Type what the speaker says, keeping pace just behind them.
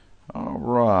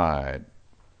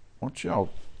Won't y'all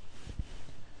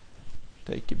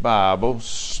take your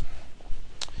Bibles,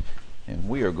 and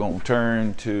we are going to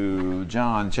turn to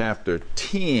John chapter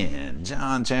 10.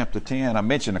 John chapter 10. I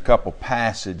mentioned a couple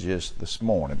passages this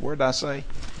morning. Where did I say?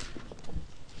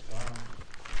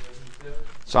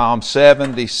 Psalm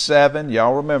 77.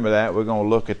 Y'all remember that. We're going to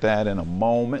look at that in a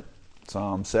moment.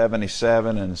 Psalm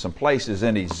 77 and some places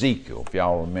in Ezekiel, if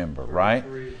y'all remember, right?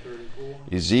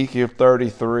 Ezekiel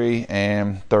 33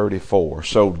 and 34.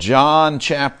 So John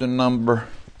chapter number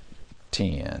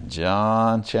 10.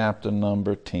 John chapter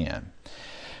number 10.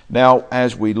 Now,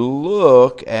 as we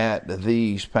look at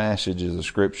these passages of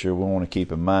Scripture, we want to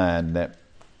keep in mind that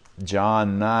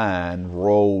John 9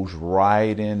 rolls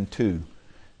right into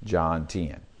John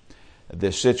 10.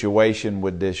 This situation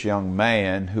with this young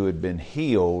man who had been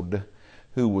healed,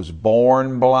 who was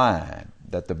born blind,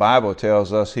 that the Bible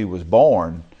tells us he was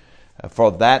born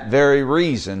for that very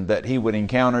reason, that he would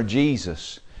encounter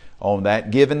Jesus on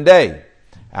that given day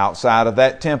outside of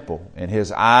that temple, and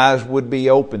his eyes would be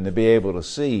open to be able to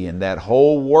see, and that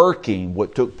whole working,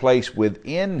 what took place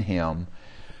within him,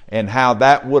 and how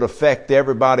that would affect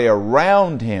everybody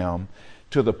around him,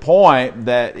 to the point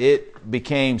that it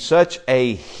became such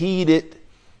a heated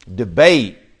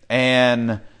debate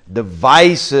and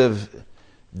divisive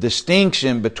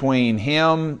distinction between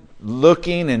him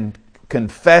looking and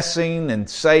confessing and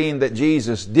saying that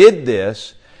Jesus did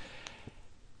this,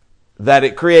 that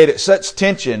it created such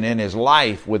tension in his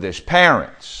life with his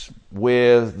parents,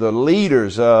 with the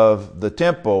leaders of the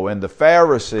temple and the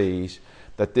Pharisees,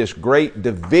 that this great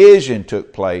division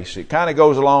took place. It kind of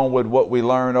goes along with what we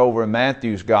learn over in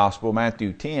Matthew's Gospel,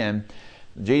 Matthew 10.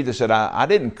 Jesus said, I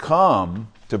didn't come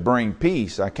to bring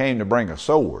peace, I came to bring a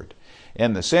sword,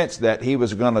 in the sense that he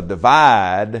was going to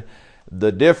divide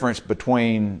the difference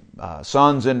between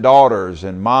sons and daughters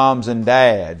and moms and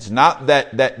dads. Not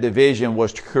that that division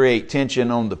was to create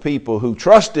tension on the people who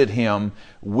trusted him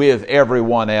with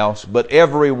everyone else, but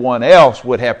everyone else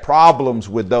would have problems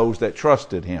with those that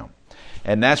trusted him.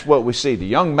 And that's what we see. The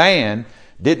young man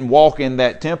didn't walk in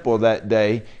that temple that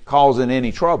day causing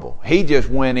any trouble. He just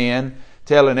went in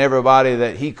telling everybody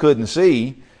that he couldn't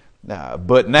see,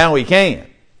 but now he can.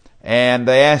 And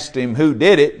they asked him who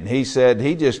did it, and he said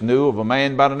he just knew of a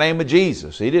man by the name of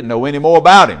Jesus. He didn't know any more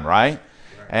about him, right?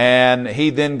 And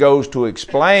he then goes to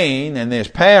explain, and his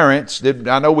parents,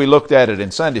 I know we looked at it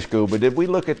in Sunday school, but did we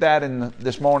look at that in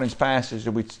this morning's passage?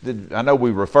 I know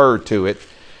we referred to it,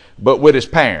 but with his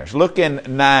parents. Look in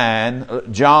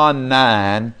John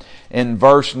 9, in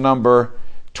verse number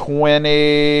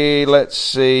 20, let's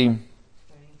see. I'm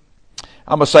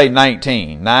going to say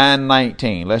 19,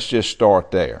 9:19. Let's just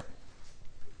start there.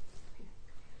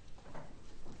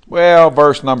 Well,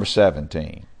 verse number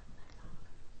 17.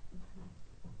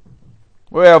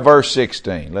 Well, verse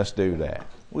 16. Let's do that.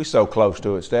 We're so close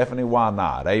to it, Stephanie. Why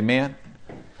not? Amen?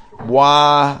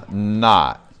 Why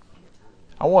not?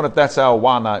 I wonder if that's how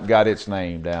Why Not got its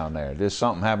name down there. Did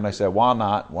something happen? They said, why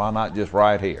not? Why not just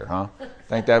right here, huh?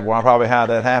 Think that's probably how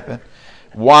that happened?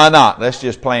 Why not? Let's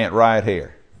just plant right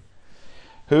here.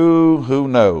 Who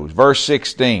knows? Verse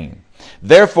 16.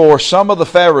 Therefore, some of the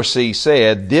Pharisees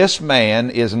said, this man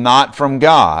is not from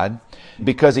God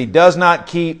because he does not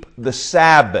keep the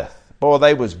Sabbath. Boy,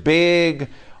 they was big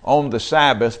on the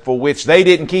Sabbath, for which they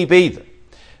didn't keep either.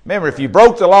 Remember, if you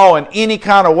broke the law in any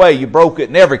kind of way, you broke it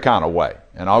in every kind of way.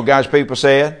 And all God's people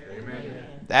said? Amen.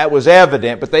 That was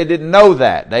evident, but they didn't know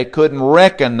that. They couldn't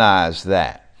recognize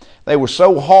that. They were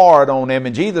so hard on him,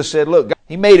 and Jesus said, look, God,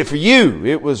 he made it for you.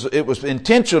 It was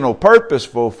intentional,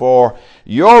 purposeful for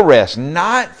your rest,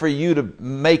 not for you to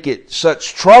make it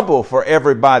such trouble for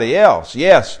everybody else.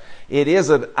 Yes, it is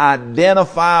an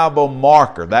identifiable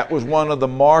marker. That was one of the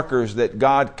markers that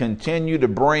God continued to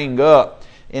bring up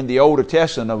in the Old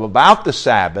Testament of about the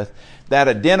Sabbath, that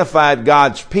identified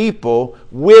God's people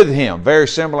with him. Very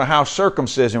similar how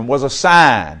circumcision was a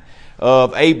sign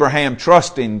of Abraham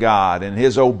trusting God and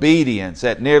his obedience.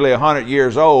 At nearly 100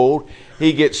 years old,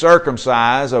 he gets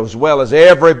circumcised, as well as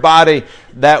everybody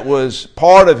that was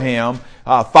part of him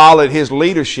followed his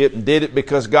leadership and did it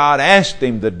because God asked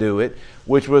him to do it,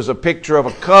 which was a picture of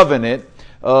a covenant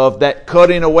of that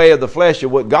cutting away of the flesh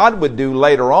of what God would do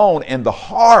later on in the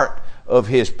heart of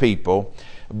his people.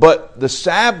 But the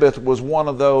Sabbath was one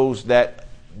of those that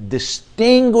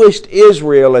distinguished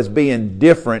Israel as being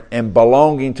different and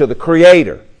belonging to the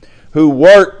Creator, who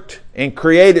worked and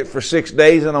created for 6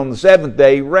 days, and on the seventh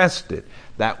day rested.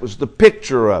 That was the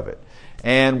picture of it.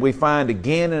 And we find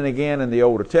again and again in the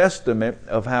Old Testament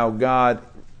of how God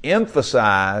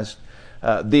emphasized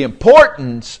the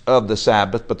importance of the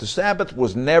Sabbath, but the Sabbath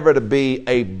was never to be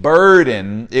a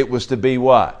burden. It was to be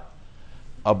what?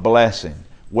 a blessing.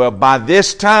 Well, by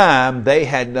this time, they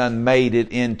had done made it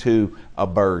into a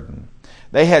burden.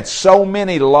 They had so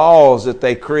many laws that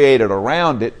they created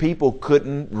around it, people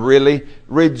couldn't really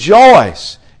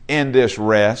rejoice in this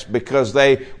rest because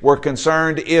they were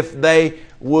concerned if they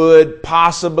would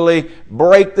possibly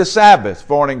break the Sabbath.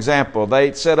 For an example,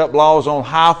 they set up laws on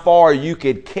how far you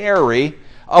could carry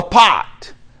a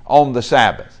pot on the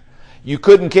Sabbath. You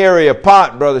couldn't carry a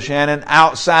pot, Brother Shannon,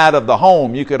 outside of the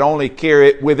home. You could only carry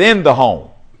it within the home.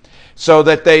 So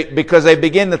that because they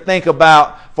begin to think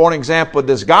about, for an example,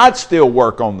 does God still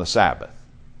work on the Sabbath?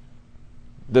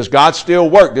 Does God still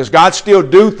work? Does God still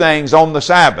do things on the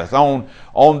Sabbath?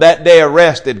 On that day of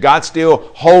rest, did God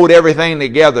still hold everything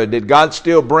together? Did God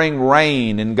still bring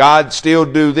rain? And God still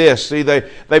do this? See,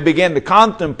 they begin to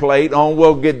contemplate on,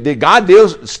 well, did God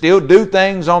still do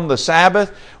things on the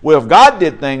Sabbath? Well, if God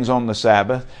did things on the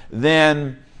Sabbath,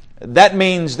 then that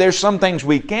means there's some things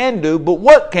we can do, but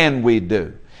what can we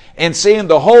do? And seeing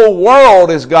the whole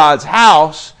world is God's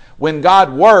house, when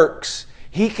God works,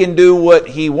 He can do what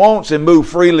He wants and move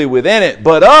freely within it.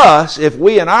 But us, if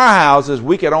we in our houses,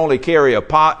 we could only carry a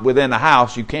pot within the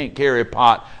house. You can't carry a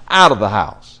pot out of the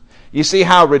house. You see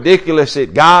how ridiculous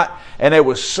it got? And there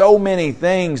were so many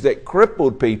things that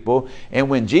crippled people. And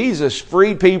when Jesus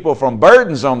freed people from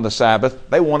burdens on the Sabbath,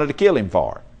 they wanted to kill Him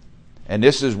for it. And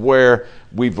this is where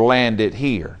we've landed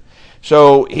here.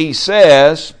 So He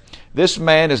says, this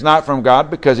man is not from God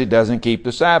because he doesn't keep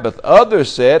the Sabbath. Others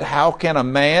said, how can a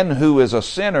man who is a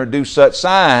sinner do such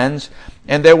signs?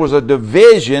 And there was a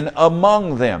division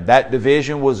among them. That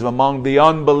division was among the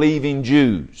unbelieving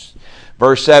Jews.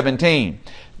 Verse 17,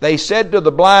 they said to the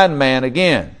blind man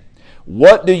again,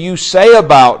 what do you say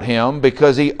about him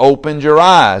because he opened your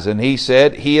eyes? And he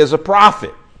said, he is a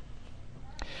prophet.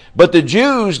 But the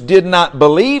Jews did not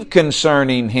believe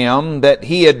concerning him that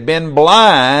he had been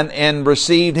blind and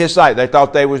received his sight. They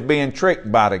thought they was being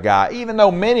tricked by the guy, even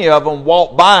though many of them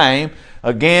walked by him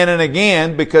again and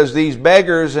again because these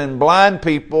beggars and blind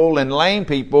people and lame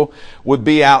people would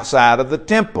be outside of the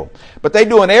temple. But they're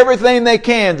doing everything they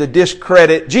can to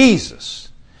discredit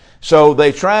Jesus. So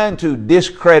they're trying to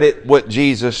discredit what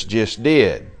Jesus just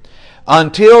did.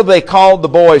 Until they called the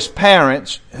boy's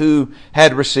parents who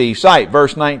had received sight.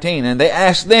 Verse 19, and they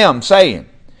asked them, saying,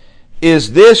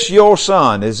 is this your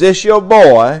son? Is this your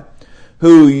boy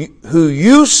who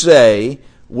you say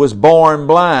was born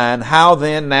blind? How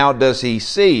then now does he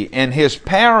see? And his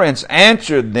parents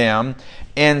answered them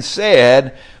and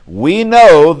said, we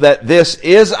know that this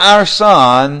is our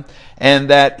son and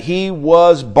that he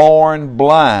was born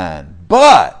blind.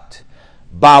 But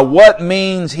by what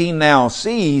means he now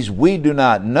sees, we do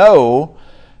not know,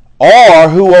 or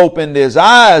who opened his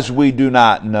eyes, we do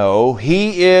not know.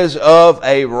 He is of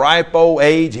a ripe old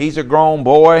age. He's a grown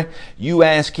boy. You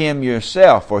ask him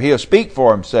yourself, for he'll speak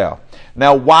for himself.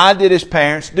 Now, why did his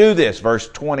parents do this? Verse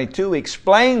 22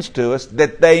 explains to us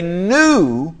that they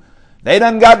knew, they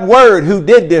done got word who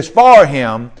did this for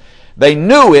him. They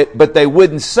knew it, but they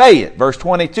wouldn't say it. Verse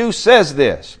 22 says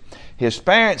this. His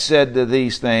parents said to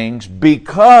these things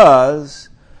because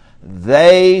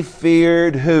they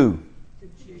feared who?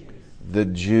 The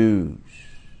Jews.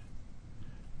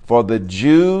 For the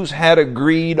Jews had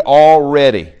agreed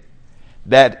already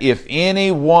that if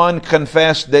anyone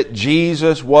confessed that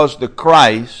Jesus was the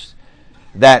Christ,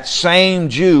 that same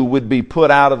Jew would be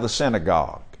put out of the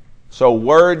synagogue. So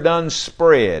word done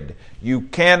spread. You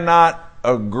cannot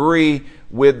agree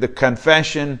with the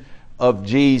confession of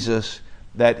Jesus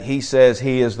that he says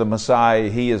he is the Messiah,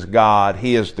 he is God,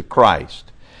 he is the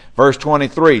Christ. Verse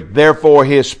 23, therefore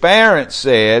his parents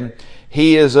said,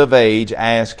 he is of age,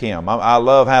 ask him. I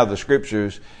love how the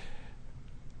Scriptures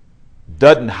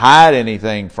doesn't hide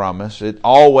anything from us. It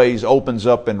always opens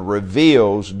up and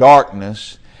reveals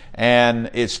darkness,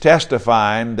 and it's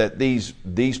testifying that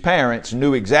these parents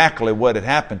knew exactly what had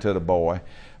happened to the boy,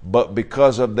 but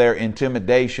because of their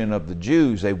intimidation of the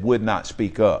Jews, they would not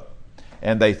speak up.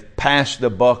 And they passed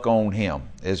the buck on him,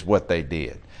 is what they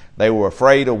did. They were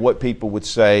afraid of what people would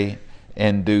say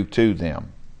and do to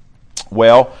them.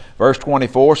 Well, verse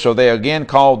 24, so they again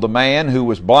called the man who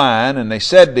was blind, and they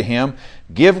said to him,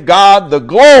 give God the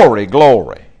glory,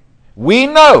 glory. We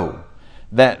know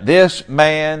that this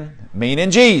man,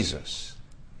 meaning Jesus,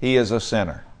 he is a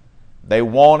sinner. They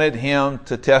wanted him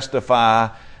to testify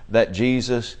that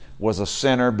Jesus was a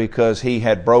sinner because he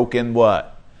had broken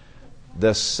what?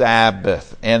 The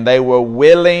Sabbath. And they were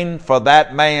willing for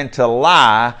that man to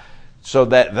lie so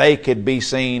that they could be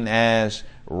seen as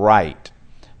right.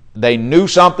 They knew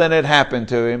something had happened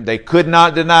to him. They could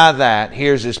not deny that.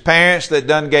 Here's his parents that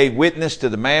done gave witness to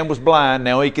the man was blind.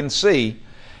 Now he can see.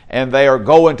 and they are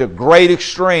going to great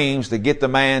extremes to get the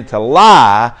man to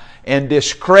lie and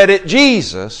discredit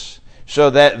Jesus so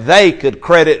that they could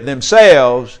credit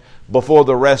themselves before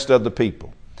the rest of the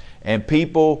people. And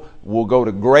people will go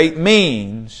to great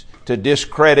means to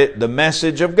discredit the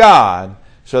message of God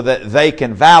so that they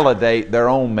can validate their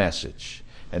own message.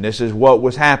 And this is what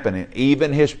was happening.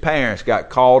 Even his parents got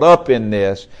caught up in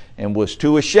this and was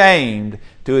too ashamed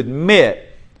to admit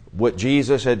what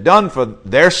Jesus had done for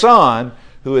their son,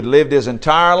 who had lived his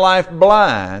entire life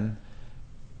blind.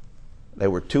 They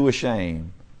were too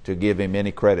ashamed to give him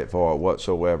any credit for it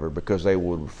whatsoever because they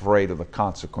were afraid of the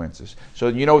consequences. So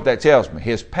you know what that tells me?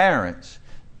 His parents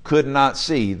could not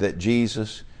see that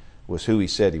Jesus was who he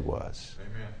said he was.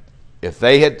 Amen. If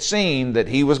they had seen that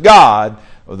he was God,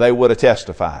 they would have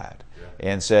testified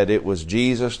and said it was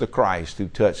Jesus the Christ who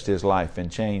touched his life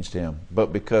and changed him.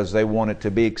 But because they wanted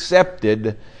to be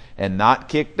accepted and not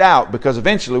kicked out, because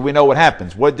eventually we know what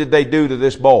happens. What did they do to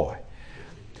this boy?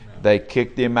 They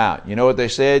kicked him out. You know what they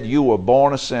said? You were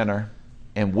born a sinner,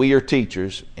 and we are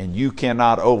teachers, and you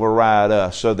cannot override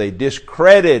us. So they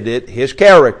discredited his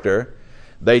character.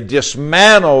 They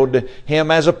dismantled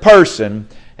him as a person,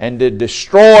 and they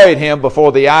destroyed him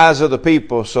before the eyes of the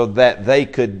people so that they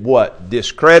could what?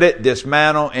 Discredit,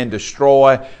 dismantle, and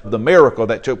destroy the miracle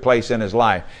that took place in his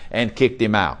life, and kicked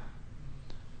him out.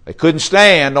 They couldn't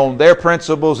stand on their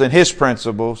principles and his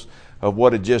principles of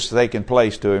what had just taken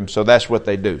place to him. So that's what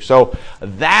they do. So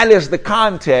that is the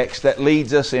context that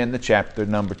leads us into chapter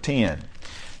number 10.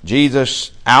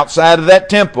 Jesus, outside of that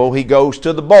temple, he goes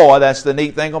to the boy. That's the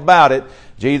neat thing about it.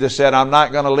 Jesus said, I'm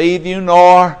not going to leave you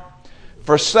nor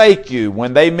forsake you.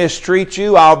 When they mistreat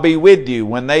you, I'll be with you.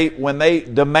 When they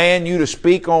demand you to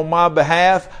speak on my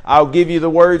behalf, I'll give you the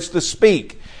words to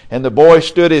speak. And the boy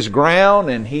stood his ground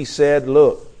and he said,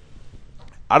 look,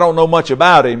 I don't know much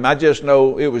about him. I just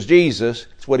know it was Jesus.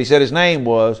 It's what he said his name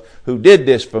was, who did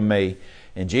this for me.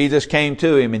 And Jesus came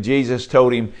to him, and Jesus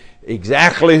told him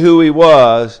exactly who he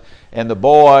was. And the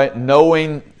boy,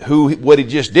 knowing what he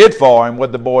just did for him, what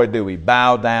did the boy do? He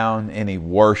bowed down and he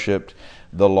worshiped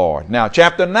the Lord. Now,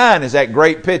 chapter 9 is that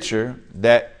great picture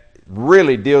that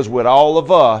really deals with all of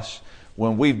us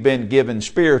when we've been given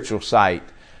spiritual sight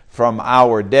from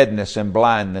our deadness and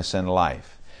blindness in life.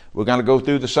 We're going to go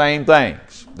through the same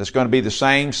things. There's going to be the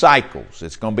same cycles.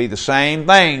 It's going to be the same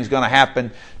things going to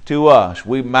happen to us.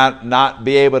 We might not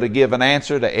be able to give an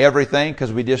answer to everything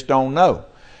because we just don't know.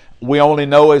 We only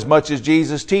know as much as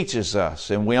Jesus teaches us,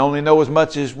 and we only know as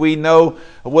much as we know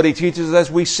what he teaches us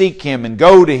as we seek him and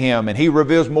go to him, and he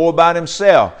reveals more about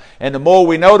himself. And the more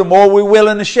we know, the more we're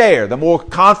willing to share. The more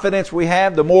confidence we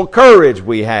have, the more courage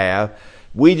we have.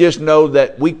 We just know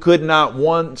that we could not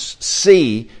once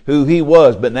see who he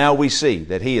was, but now we see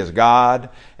that he is God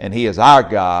and he is our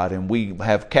God, and we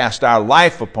have cast our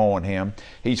life upon him.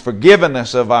 He's forgiven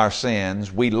us of our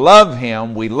sins. We love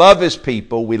him. We love his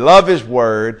people. We love his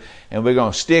word, and we're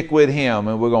going to stick with him,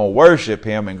 and we're going to worship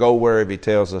him and go wherever he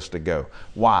tells us to go.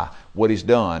 Why? What he's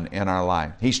done in our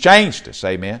life. He's changed us.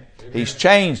 Amen. He's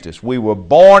changed us. We were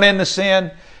born into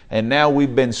sin, and now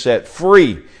we've been set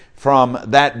free from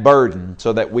that burden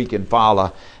so that we can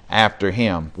follow after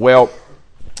him. Well,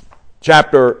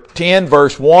 chapter 10,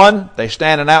 verse 1, they're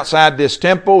standing outside this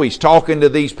temple. He's talking to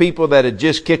these people that had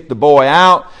just kicked the boy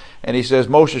out. And he says,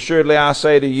 most assuredly I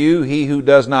say to you, he who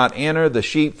does not enter the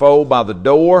sheepfold by the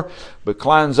door, but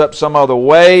climbs up some other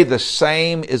way, the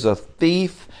same is a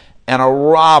thief and a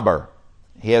robber.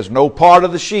 He has no part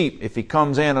of the sheep if he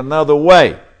comes in another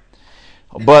way.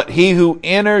 But he who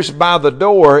enters by the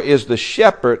door is the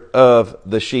shepherd of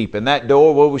the sheep. And that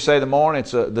door, what did we say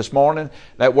this morning?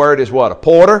 That word is what? A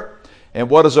porter. And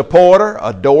what is a porter?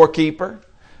 A doorkeeper.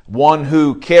 One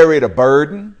who carried a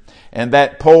burden. And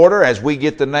that porter, as we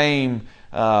get the name,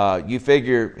 you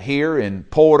figure here in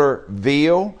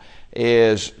Porterville,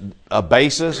 is a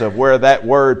basis of where that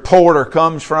word porter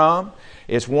comes from.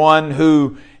 It's one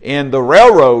who, in the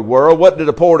railroad world, what did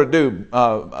a porter do,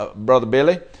 Brother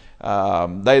Billy?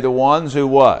 They the ones who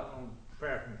what?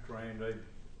 Passenger train, they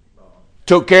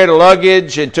took care of the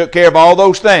luggage and took care of all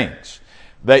those things.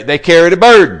 They carried a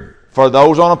burden for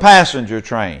those on a passenger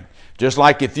train. Just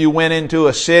like if you went into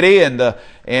a city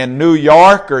in New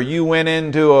York, or you went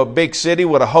into a big city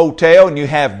with a hotel and you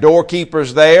have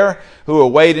doorkeepers there who are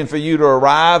waiting for you to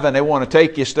arrive and they want to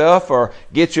take your stuff or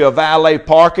get you a valet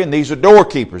parking. These are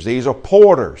doorkeepers. These are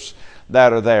porters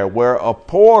that are there. Where a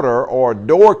porter or a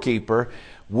doorkeeper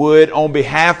would, on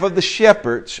behalf of the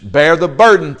shepherds, bear the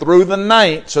burden through the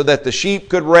night so that the sheep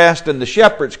could rest and the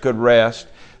shepherds could rest.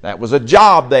 That was a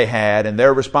job they had, and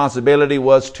their responsibility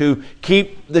was to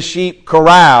keep the sheep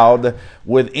corralled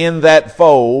within that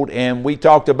fold. And we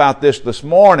talked about this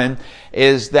morning,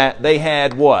 is that they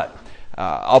had what?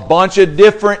 A bunch of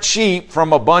different sheep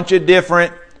from a bunch of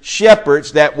different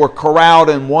shepherds that were corralled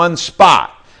in one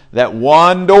spot. That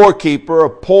one doorkeeper, a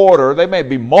porter, they may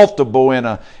be multiple in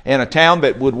a town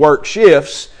that would work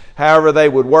shifts. However, they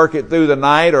would work it through the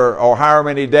night or however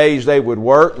many days they would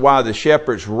work while the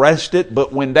shepherds rested.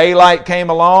 But when daylight came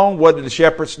along, what did the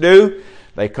shepherds do?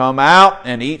 They come out,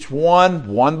 and each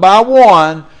one by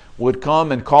one, would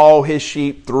come and call his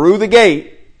sheep through the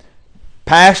gate,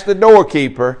 past the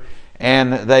doorkeeper,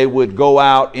 and they would go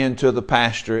out into the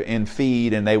pasture and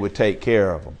feed, and they would take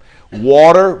care of them.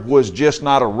 Water was just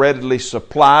not a readily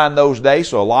supply in those days,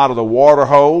 so a lot of the water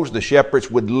holes, the shepherds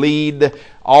would lead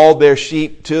all their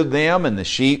sheep to them, and the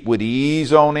sheep would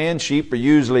ease on in. Sheep are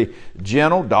usually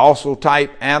gentle, docile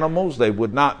type animals. They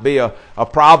would not be a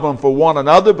problem for one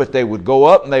another, but they would go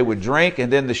up and they would drink,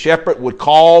 and then the shepherd would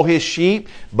call his sheep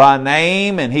by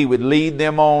name, and he would lead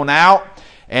them on out.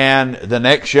 And the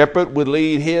next shepherd would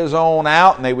lead his own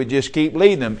out, and they would just keep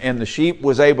leading them. And the sheep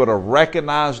was able to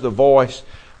recognize the voice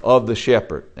of the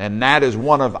shepherd. And that is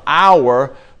one of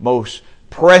our most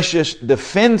precious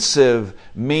defensive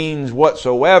means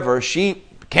whatsoever.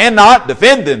 Sheep cannot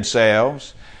defend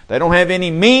themselves. They don't have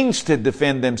any means to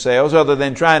defend themselves other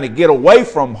than trying to get away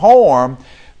from harm.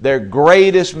 Their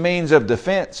greatest means of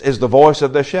defense is the voice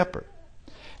of their shepherd.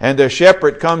 And their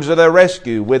shepherd comes to their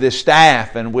rescue with his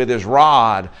staff and with his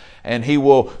rod, and he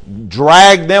will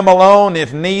drag them along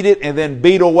if needed, and then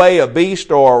beat away a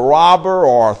beast or a robber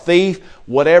or a thief,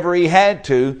 whatever he had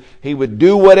to. He would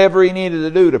do whatever he needed to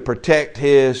do to protect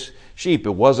his sheep.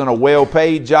 It wasn't a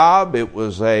well-paid job. It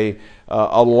was a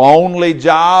lonely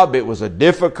job. It was a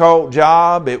difficult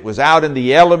job. It was out in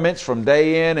the elements from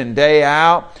day in and day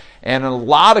out. And in a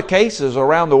lot of cases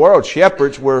around the world,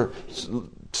 shepherds were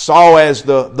saw as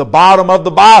the bottom of the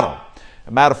bottom. As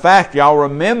a matter of fact, y'all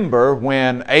remember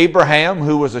when Abraham,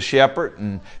 who was a shepherd,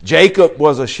 and Jacob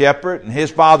was a shepherd, and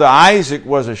his father Isaac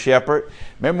was a shepherd.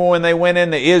 Remember when they went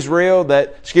into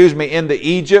into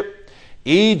Egypt?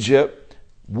 Egypt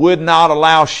would not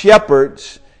allow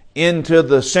shepherds into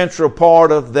the central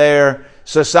part of their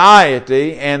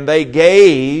society, and they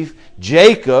gave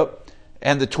Jacob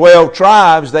and the 12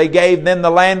 tribes, they gave them the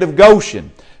land of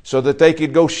Goshen, so that they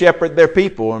could go shepherd their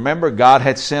people. Remember, God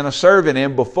had sent a servant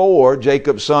in before,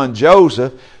 Jacob's son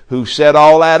Joseph, who set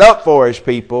all that up for his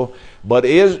people. But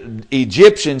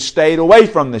Egyptians stayed away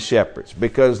from the shepherds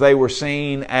because they were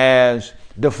seen as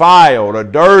defiled or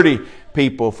dirty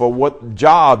people for what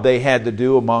job they had to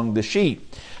do among the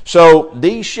sheep. So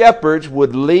these shepherds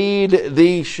would lead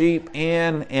these sheep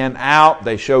in and out.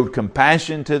 They showed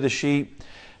compassion to the sheep.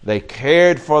 They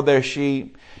cared for their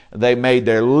sheep. They made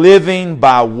their living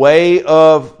by way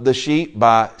of the sheep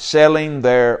by selling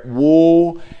their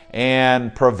wool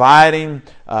and providing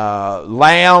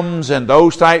lambs and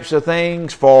those types of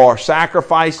things for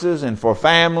sacrifices and for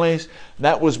families.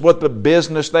 That was what the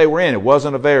business they were in. It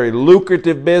wasn't a very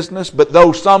lucrative business, but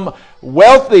though some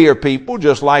wealthier people,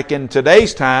 just like in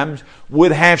today's times,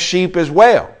 would have sheep as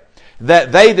well,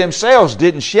 that they themselves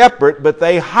didn't shepherd, but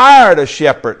they hired a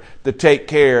shepherd to take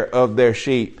care of their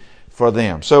sheep for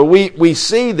them. So we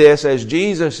see this as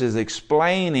Jesus is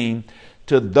explaining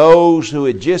to those who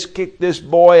had just kicked this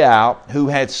boy out, who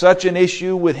had such an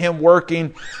issue with him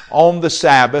working on the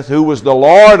Sabbath, who was the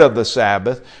Lord of the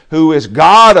Sabbath, who is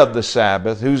God of the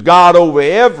Sabbath, who's God over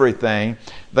everything.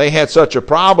 They had such a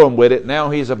problem with it. Now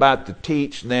he's about to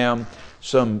teach them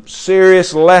some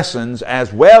serious lessons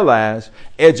as well as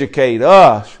educate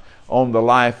us on the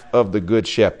life of the Good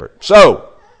Shepherd. So,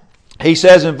 he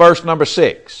says in verse number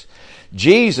 6,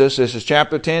 Jesus, this is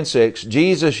chapter 10:6,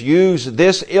 Jesus used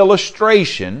this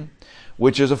illustration,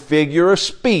 which is a figure of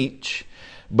speech,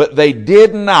 but they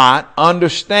did not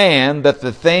understand that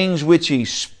the things which he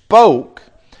spoke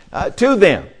to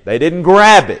them. They didn't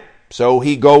grab it. So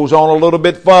he goes on a little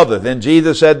bit further. Then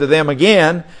Jesus said to them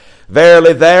again,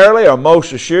 "Verily, verily, or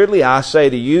most assuredly, I say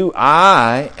to you,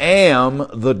 I am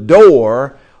the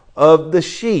door of the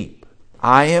sheep.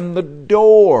 I am the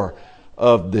door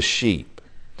of the sheep.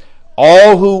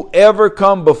 All who ever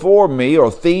come before me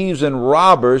are thieves and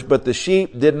robbers, but the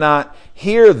sheep did not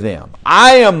hear them.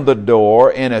 I am the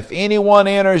door, and if anyone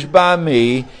enters by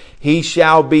me, he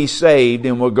shall be saved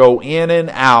and will go in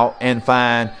and out and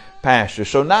find pasture."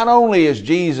 So not only is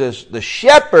Jesus the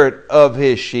shepherd of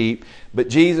his sheep, but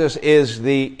Jesus is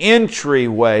the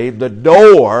entryway, the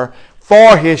door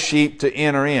for his sheep to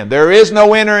enter in. There is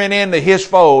no entering into his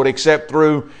fold except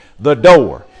through the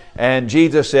door. And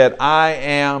Jesus said, "I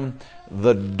am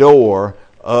the door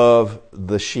of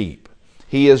the sheep.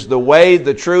 He is the way,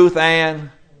 the truth,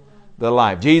 and the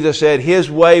life. Jesus said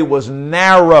His way was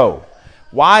narrow.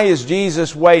 Why is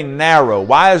Jesus' way narrow?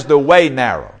 Why is the way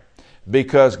narrow?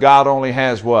 Because God only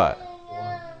has what?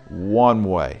 One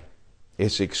way.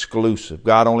 It's exclusive.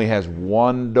 God only has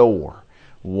one door,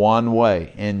 one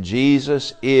way. And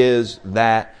Jesus is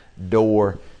that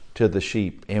door to the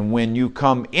sheep. And when you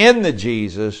come into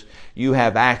Jesus, you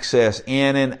have access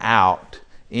in and out,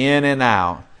 in and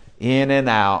out, in and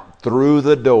out, through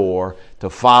the door to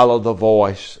follow the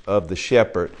voice of the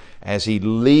shepherd as He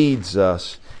leads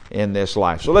us in this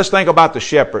life. So let's think about the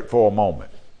shepherd for a moment.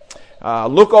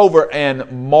 Look over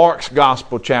in Mark's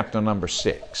Gospel, chapter number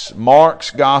 6.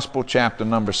 Mark's Gospel, chapter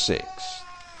number 6.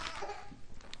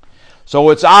 So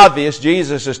it's obvious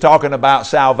Jesus is talking about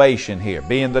salvation here,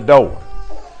 being the door.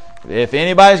 If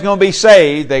anybody's going to be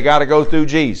saved, they got to go through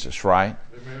Jesus, right?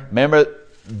 Amen. Remember,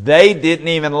 they didn't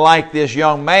even like this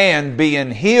young man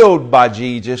being healed by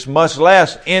Jesus, much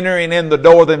less entering in the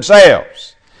door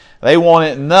themselves. They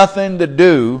wanted nothing to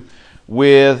do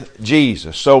with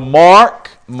Jesus. So Mark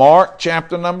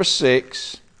chapter number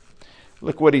 6,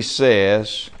 look what he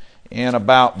says in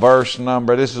about verse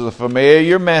number, this is a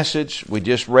familiar message. We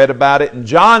just read about it in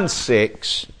John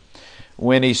 6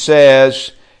 when he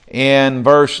says in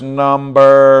verse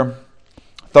number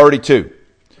 32,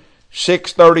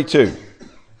 6:32.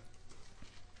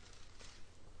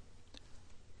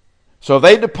 So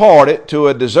they departed to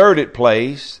a deserted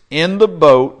place in the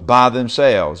boat by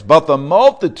themselves. But the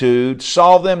multitude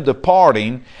saw them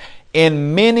departing,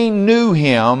 and many knew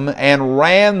Him and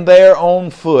ran there on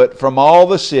foot from all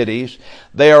the cities.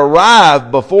 They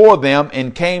arrived before them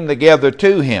and came together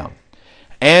to Him.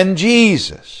 And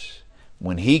Jesus,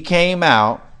 when He came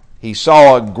out, He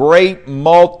saw a great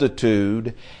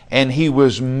multitude, and He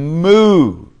was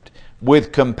moved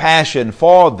with compassion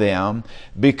for them,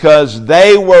 because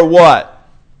they were what?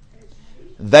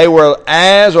 They were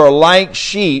as or like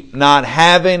sheep not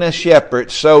having a shepherd.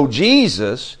 So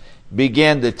Jesus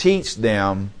began to teach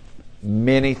them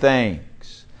many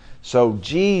things. So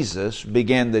Jesus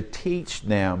began to teach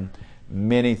them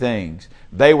many things.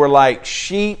 They were like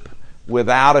sheep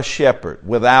without a shepherd,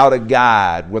 without a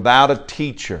guide, without a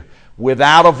teacher,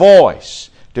 without a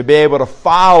voice to be able to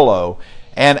follow.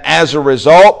 And as a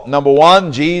result, number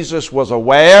one, Jesus was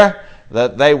aware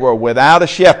that they were without a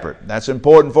shepherd. That's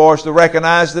important for us to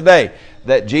recognize today,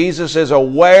 that Jesus is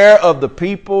aware of the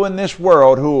people in this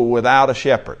world who are without a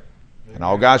shepherd. And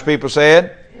all God's people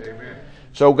said? Amen.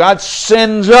 So God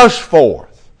sends us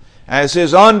forth as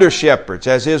His under-shepherds,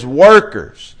 as His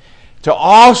workers, to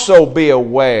also be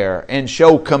aware and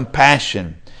show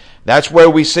compassion. That's where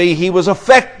we see He was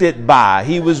affected by,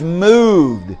 He was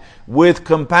moved with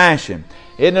compassion.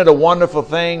 Isn't it a wonderful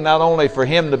thing not only for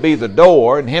Him to be the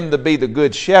door and Him to be the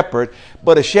good shepherd,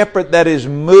 but a shepherd that is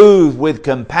moved with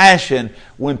compassion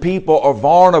when people are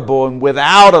vulnerable and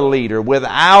without a leader,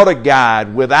 without a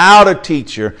guide, without a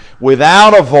teacher,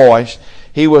 without a voice.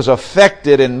 He was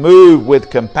affected and moved with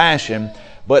compassion,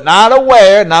 but not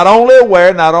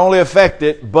only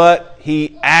affected, but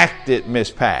He acted, Miss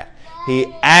Pat. He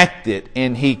acted,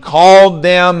 and He called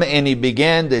them and He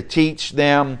began to teach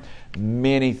them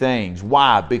many things.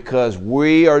 Why? Because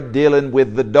we are dealing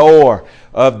with the door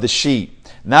of the sheep.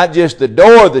 Not just the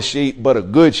door of the sheep, but a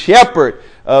good shepherd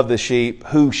of the sheep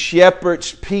who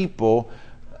shepherds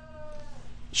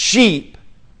sheep,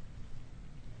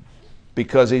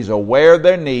 because He's aware of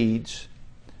their needs.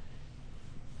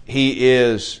 He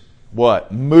is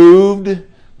what? Moved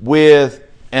with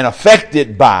and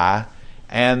affected by,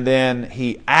 and then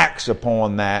He acts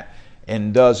upon that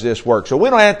and does this work. So we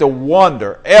don't have to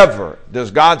wonder ever,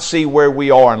 does God see where we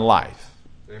are in life?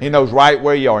 Amen. He knows right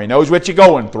where you are. He knows what you're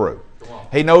going through.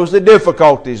 He knows the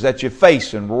difficulties that you're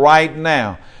facing right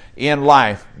now in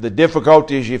life, the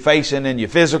difficulties you're facing in your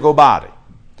physical body.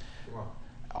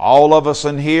 All of us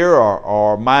in here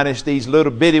are minus these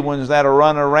little bitty ones that are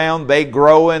running around. They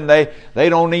grow and they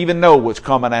don't even know what's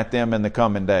coming at them in the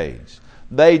coming days.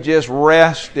 They just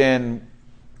rest in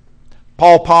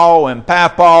Pawpaw and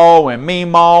Papaw and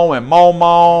Meemaw and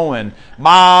Momo and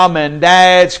Mom and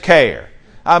Dad's care.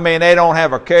 I mean, they don't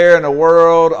have a care in the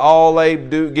world. All they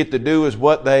get to do is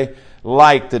what they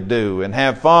like to do and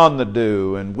have fun to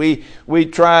do. And we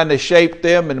trying to shape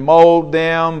them and mold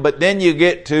them. But then you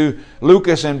get to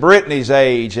Lucas and Brittany's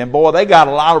age, and boy, they got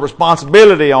a lot of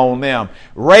responsibility on them,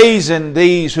 raising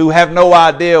these who have no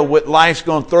idea what life's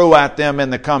going to throw at them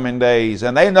in the coming days.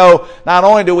 And they know not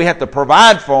only do we have to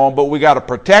provide for them, but we got to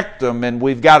protect them, and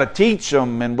we've got to teach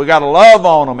them, and we got to love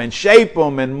on them and shape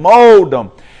them and mold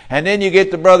them. And then you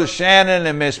get to Brother Shannon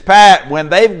and Miss Pat when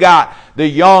they've got the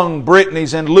young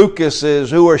Brittany's and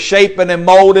Lucases who are shaping and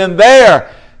molding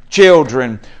their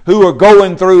children who are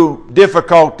going through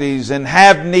difficulties and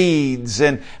have needs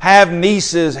and have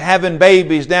nieces having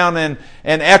babies down in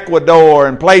Ecuador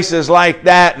and places like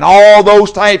that and all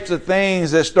those types of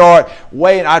things that start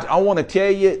weighing. I want to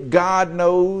tell you, God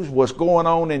knows what's going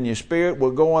on in your spirit,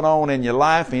 what's going on in your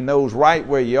life. He knows right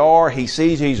where you are. He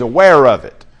sees, He's aware of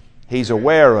it. He's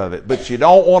aware of it. But you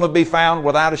don't want to be found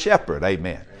without a shepherd.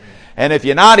 Amen. And if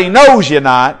you're not, He knows you're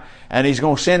not, and He's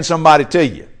going to send somebody to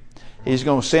you. He's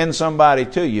going to send somebody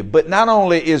to you. But not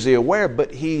only is He aware,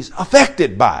 but He's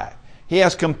affected by it. He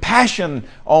has compassion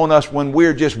on us when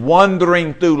we're just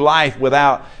wandering through life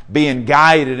without being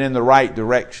guided in the right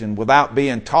direction, without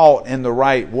being taught in the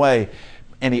right way.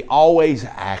 And He always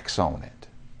acts on it.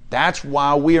 That's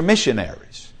why we are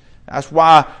missionaries. That's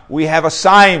why we have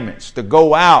assignments to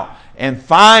go out and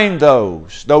find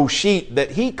those sheep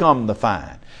that He come to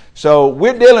find. So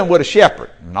we're dealing with a shepherd.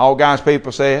 And all God's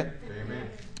people said,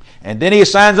 and then He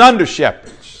assigns under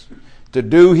shepherds to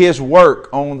do His work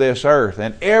on this earth.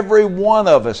 And every one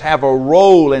of us have a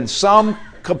role in some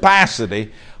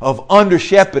capacity of under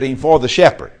shepherding for the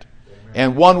shepherd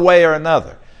in one way or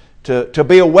another. To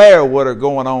be aware of what are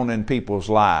going on in people's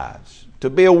lives. To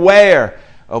be aware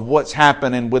of what's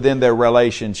happening within their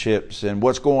relationships and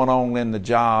what's going on in the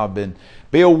job. And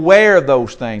be aware of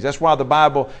those things. That's why the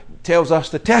Bible tells us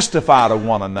to testify to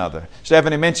one another.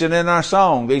 Stephanie mentioned in our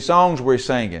song, these songs we're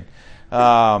singing,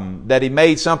 that He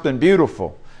made something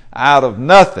beautiful out of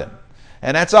nothing.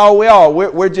 And that's all we are.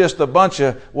 We're just a bunch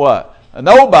of what?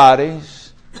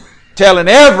 Nobodies telling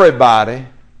everybody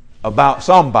about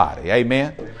somebody.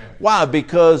 Amen? Why?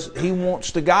 Because He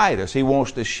wants to guide us. He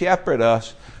wants to shepherd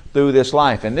us through this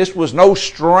life. And this was no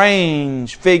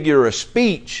strange figure of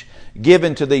speech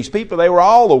given to these people. They were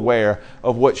all aware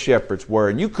of what shepherds were.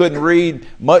 And you couldn't read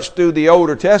much through the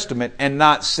Older Testament and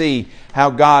not see how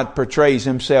God portrays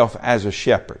Himself as a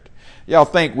shepherd. Y'all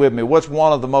think with me, what's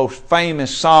one of the most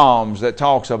famous Psalms that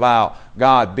talks about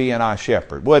God being our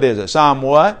shepherd? What is it? Psalm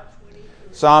what?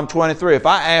 23. Psalm 23. If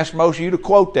I asked most of you to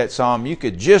quote that Psalm, you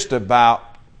could just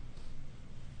about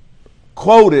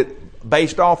quote it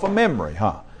based off of memory,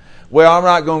 huh? Well, I'm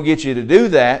not going to get you to do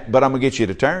that, but I'm going to get you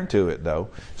to turn to it, though.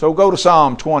 So go to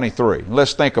Psalm 23.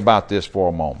 Let's think about this for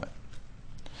a moment.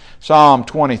 Psalm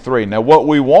 23. Now, what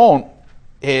we want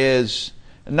is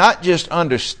not just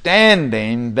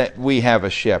understanding that we have a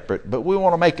shepherd, but we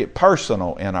want to make it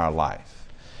personal in our life.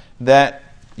 That,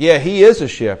 yeah, He is a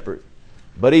shepherd,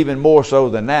 but even more so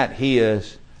than that, He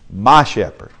is my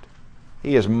shepherd.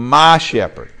 He is my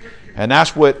shepherd. And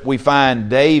that's what we find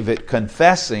David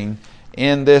confessing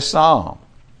in this psalm.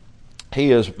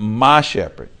 He is my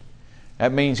shepherd.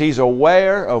 That means he's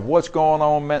aware of what's going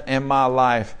on in my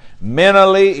life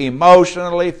mentally,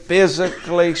 emotionally,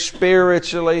 physically,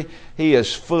 spiritually. He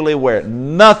is fully aware.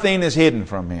 Nothing is hidden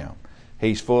from him.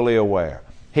 He's fully aware.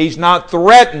 He's not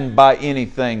threatened by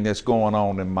anything that's going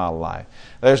on in my life.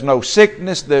 There's no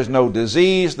sickness, there's no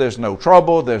disease, there's no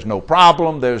trouble, there's no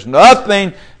problem, there's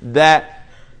nothing that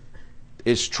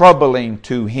is troubling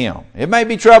to him. It may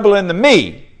be troubling to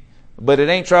me, but it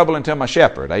ain't troubling to my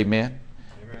shepherd. Amen.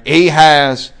 He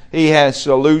has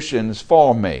solutions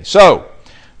for me. So,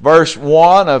 verse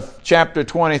 1 of chapter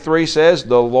 23 says,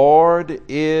 "The Lord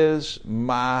is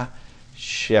my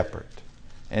shepherd."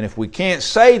 And if we can't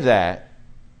say that,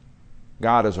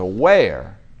 God is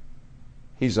aware,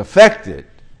 He's affected,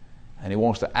 and He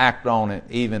wants to act on it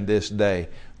even this day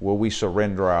where we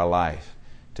surrender our life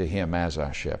to Him as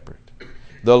our shepherd.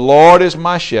 The Lord is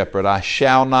my shepherd, I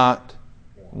shall not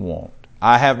want.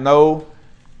 I have no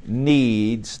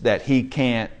needs that He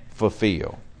can't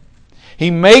fulfill. He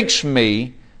makes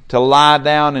me to lie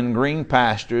down in green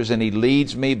pastures, and He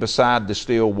leads me beside the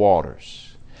still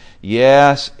waters.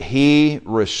 Yes, He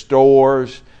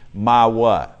restores my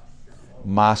what?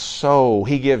 My soul.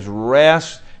 He gives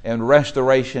rest and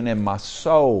restoration in my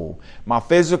soul. My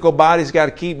physical body's got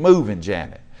to keep moving,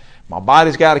 Janet. My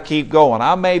body's got to keep going.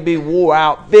 I may be wore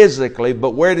out physically,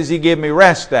 but where does He give me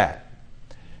rest at?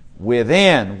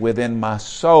 Within my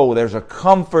soul. There's a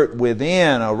comfort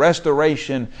within, a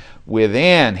restoration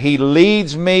within. He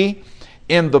leads me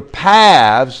in the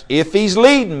paths. If He's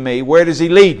leading me, where does He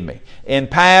lead me? In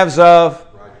paths of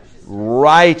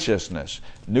righteousness.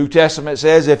 New Testament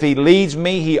says if He leads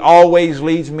me, He always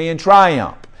leads me in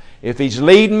triumph. If He's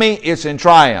leading me, it's in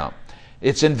triumph.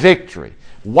 It's in victory.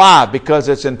 Why? Because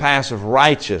it's in paths of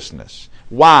righteousness.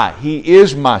 Why? He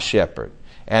is my shepherd.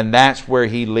 And that's where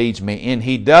He leads me. And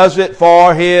He does it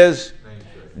for His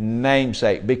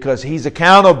namesake. Because He's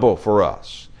accountable for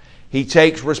us. He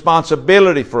takes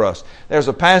responsibility for us. There's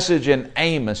a passage in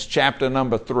Amos chapter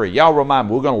number 3. Y'all remind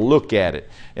me, we're going to look at it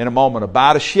in a moment,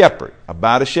 about a shepherd.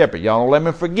 About a shepherd. Y'all don't let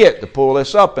me forget to pull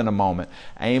this up in a moment.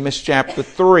 Amos chapter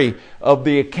 3, of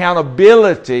the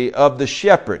accountability of the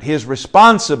shepherd. His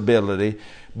responsibility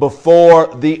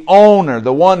before the owner,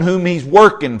 the one whom he's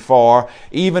working for,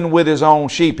 even with his own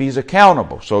sheep. He's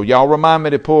accountable. So y'all remind me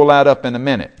to pull that up in a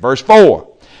minute. Verse 4.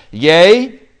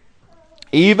 Yea,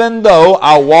 even though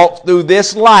I walk through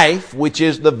this life, which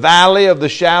is the valley of the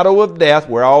shadow of death,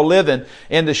 we're all living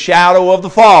in the shadow of the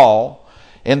fall,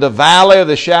 in the valley of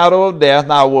the shadow of death,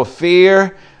 I will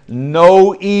fear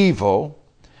no evil,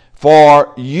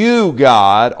 for you,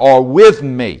 God, are with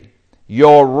me.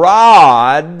 Your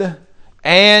rod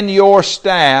and your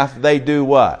staff, they do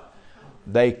what?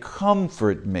 They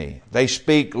comfort me. They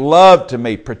speak love to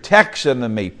me, protection to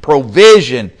me,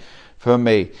 provision for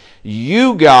me.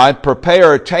 You, God,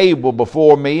 prepare a table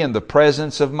before me in the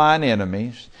presence of mine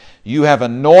enemies. You have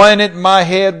anointed my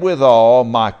head with oil.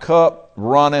 My cup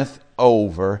runneth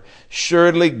over.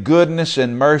 Surely goodness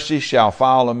and mercy shall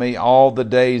follow me all the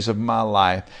days of my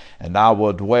life, and I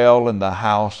will dwell in the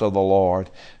house of the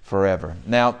Lord forever.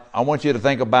 Now, I want you to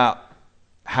think about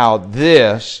how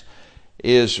this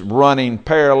is running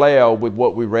parallel with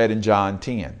what we read in John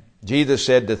 10. Jesus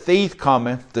said, the thief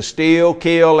cometh to steal,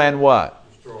 kill, and what?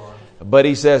 But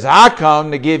he says, I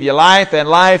come to give you life and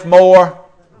life more.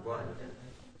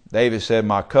 David said,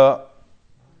 my cup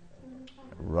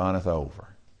runneth over.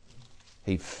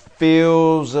 He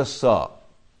fills us up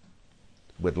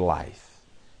with life.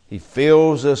 He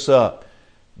fills us up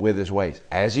with His ways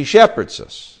as He shepherds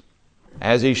us.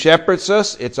 As He shepherds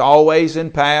us, it's always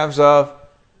in paths of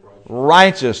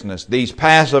righteousness. These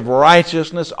paths of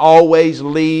righteousness always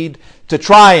lead to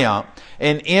triumph.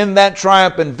 And in that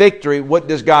triumph and victory, what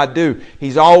does God do?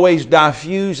 He's always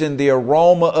diffusing the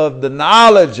aroma of the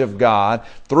knowledge of God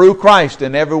through Christ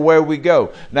and everywhere we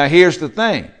go. Now here's the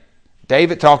thing.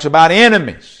 David talks about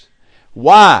enemies.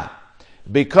 Why?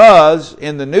 Because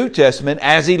in the New Testament,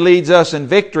 as He leads us in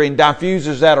victory and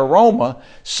diffuses that aroma,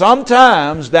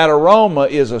 sometimes that aroma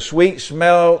is a sweet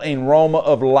smelling aroma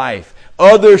of life.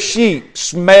 Other sheep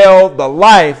smell the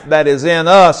life that is in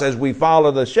us as we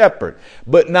follow the shepherd.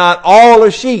 But not all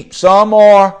are sheep. Some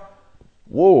are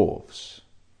wolves.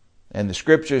 And the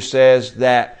Scripture says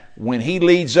that when He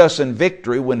leads us in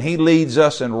victory, when He leads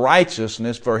us in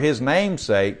righteousness for His name's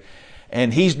sake,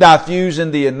 and He's diffusing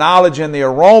the knowledge and the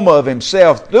aroma of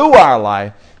Himself through our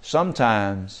life,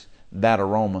 sometimes that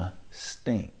aroma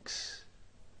stinks.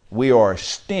 We are a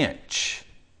stench.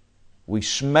 We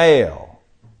smell.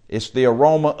 It's the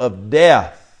aroma of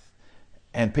death.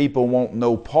 And people want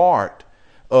no part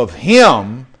of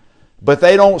Him, but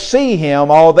they don't see Him.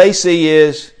 All they see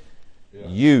is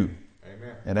you.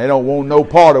 Amen. And they don't want no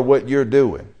part of what you're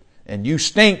doing. And you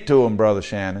stink to them, Brother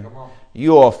Shannon.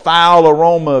 You are a foul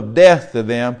aroma of death to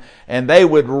them, and they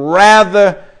would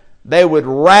rather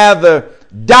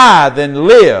die than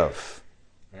live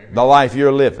the life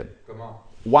you're living.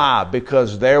 Why?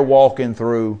 Because they're walking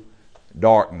through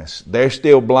darkness. They're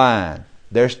still blind.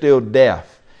 They're still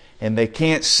deaf. And they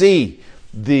can't see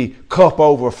the cup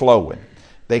overflowing.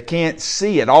 They can't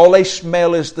see it. All they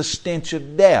smell is the stench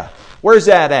of death. Where's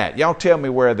that at? Y'all tell me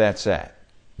where that's at.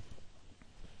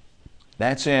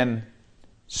 That's in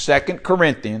 2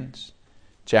 Corinthians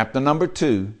chapter number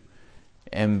 2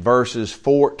 and verses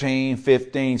 14,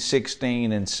 15,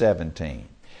 16, and 17.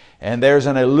 And there's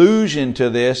an allusion to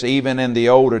this even in the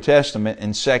Older Testament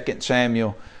in 2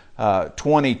 Samuel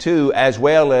 22, as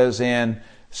well as in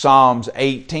Psalms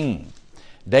 18.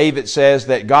 David says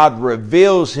that God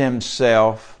reveals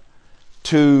Himself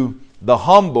to the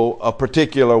humble a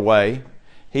particular way.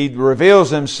 He reveals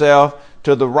Himself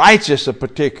to the righteous a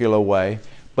particular way.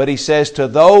 But He says to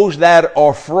those that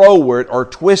are froward or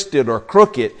twisted or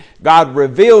crooked, God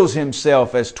reveals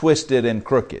Himself as twisted and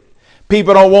crooked.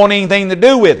 People don't want anything to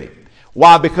do with Him.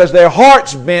 Why? Because their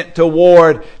heart's bent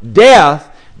toward death.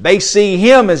 They see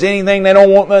Him as anything they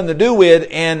don't want nothing to do with,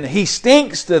 and He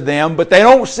stinks to them, but they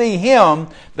don't see Him,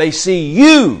 they see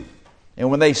you. And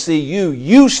when they see you,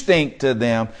 you stink to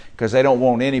them because they don't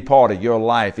want any part of your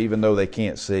life, even though they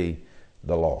can't see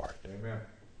the Lord. Amen.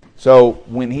 So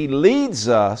when He leads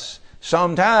us,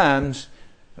 sometimes,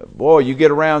 boy, you get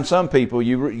around some people,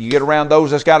 you get around those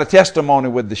that's got a testimony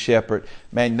with the shepherd,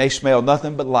 man, they smell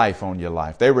nothing but life on your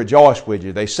life. They rejoice with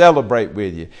you. They celebrate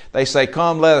with you. They say,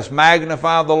 come, let us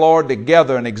magnify the Lord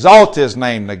together and exalt His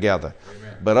name together.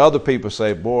 Amen. But other people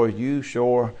say, boy, you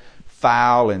sure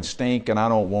foul and stink, and I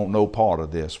don't want no part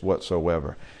of this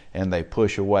whatsoever. And they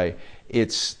push away.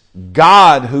 It's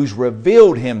God who's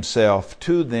revealed himself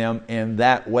to them in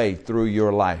that way through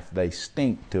your life. They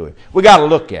stink to it. We got to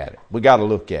look at it. We got to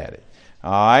look at it.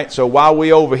 All right. So while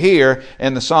we over here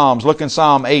in the Psalms, look in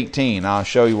Psalm 18. I'll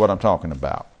show you what I'm talking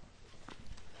about.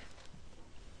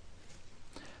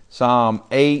 Psalm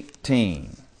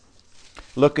 18.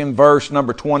 Look in verse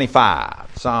number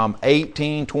 25. Psalm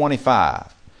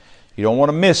 18:25. You don't want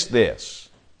to miss this,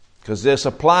 because this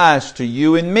applies to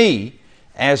you and me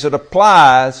as it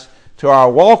applies to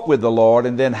our walk with the Lord,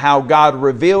 and then how God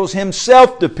reveals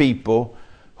himself to people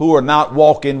who are not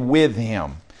walking with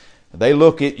him. They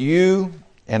look at you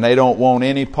and they don't want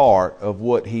any part of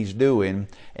what he's doing,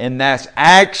 and that's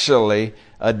actually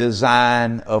a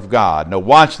design of God. Now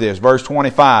watch this, verse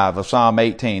 25 of Psalm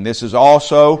 18. This is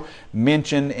also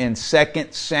mentioned in 2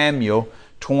 Samuel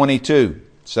 22.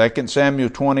 2 Samuel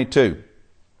 22.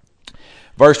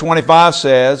 Verse 25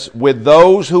 says, with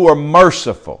those who are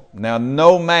merciful. Now,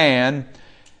 no man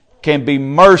can be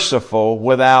merciful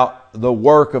without the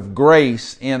work of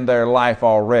grace in their life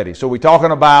already. So we're talking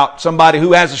about somebody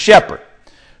who has a shepherd,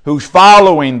 who's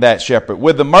following that shepherd.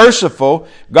 With the merciful,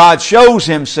 God shows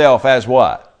himself as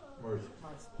what?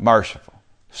 Merciful.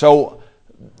 So,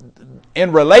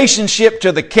 in relationship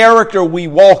to the character we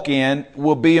walk in,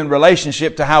 will be in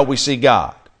relationship to how we see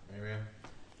God.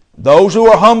 Those who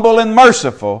are humble and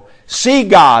merciful see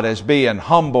God as being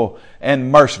humble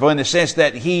and merciful, in the sense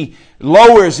that he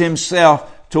lowers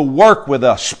himself to work with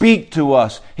us, speak to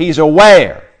us. He's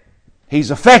aware,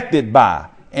 he's affected by,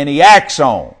 and he acts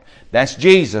on. That's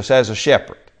Jesus as a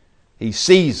shepherd. He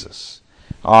sees us.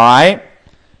 All right.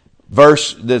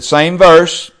 The same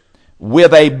verse.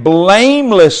 With a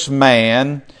blameless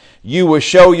man, you will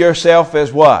show yourself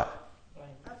as what?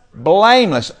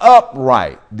 Blameless,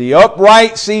 upright. The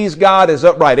upright sees God as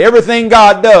upright. Everything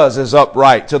God does is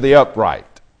upright to the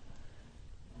upright.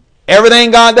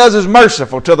 Everything God does is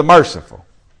merciful to the merciful.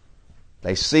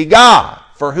 They see God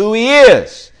for who he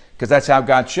is, because that's how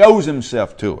God shows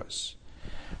himself to us.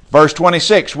 Verse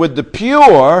 26, with the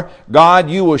pure, God,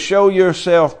 you will show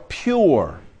yourself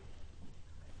pure,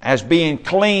 as being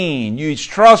clean. You're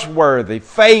trustworthy,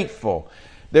 faithful.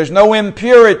 There's no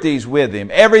impurities with him.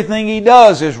 Everything he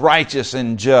does is righteous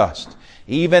and just.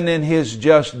 Even in his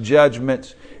just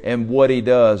judgments, and what he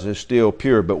does is still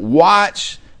pure. But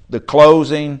watch the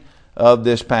closing of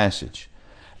this passage.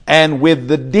 And with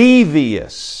the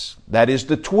devious, that is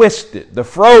the twisted, the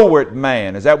froward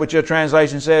man. Is that what your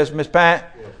translation says, Miss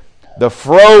Pat? Yes. The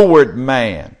froward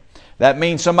man. That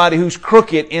means somebody who's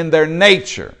crooked in their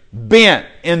nature, bent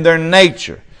in their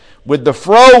nature. With the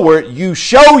froward, you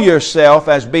show yourself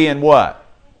as being what?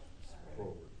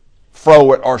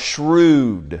 Froward or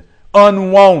shrewd,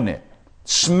 unwanted,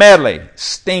 smelly,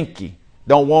 stinky.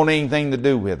 Don't want anything to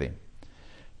do with him.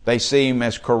 They see him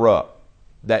as corrupt.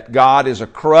 That God is a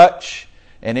crutch,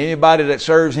 and anybody that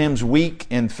serves him is weak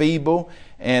and feeble,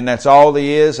 and that's all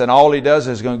he is, and all he does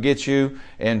is going to get you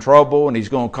in trouble, and he's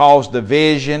going to cause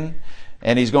division,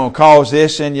 and he's going to cause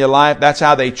this in your life. That's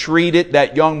how they treated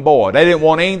that young boy. They didn't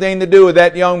want anything to do with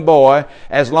that young boy.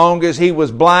 As long as he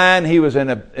was blind, he was in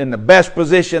the best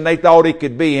position they thought he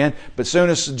could be in. But as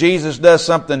soon as Jesus does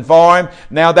something for him,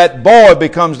 now that boy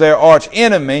becomes their arch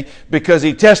enemy, because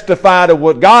he testified of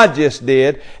what God just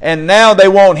did. And now they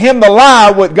want him to lie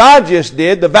what God just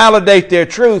did to validate their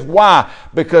truth. Why?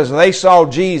 Because they saw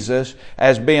Jesus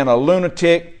as being a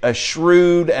lunatic, as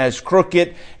shrewd, as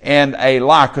crooked, and a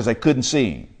liar, because they couldn't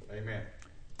see him. Amen.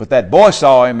 But that boy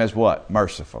saw him as what?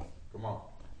 Merciful. Come on.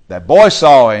 That boy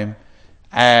saw him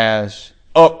as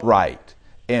upright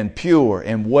and pure,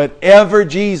 and whatever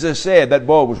Jesus said, that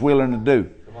boy was willing to do.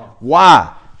 Come on.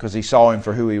 Why? Because he saw him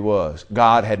for who he was.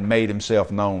 God had made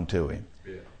himself known to him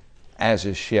as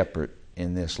his shepherd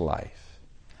in this life.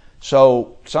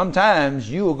 So sometimes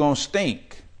you are going to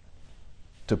stink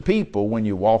to people when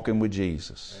you're walking with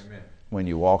Jesus. Amen. When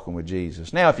you're walking with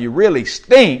Jesus. Now, if you really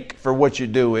stink for what you're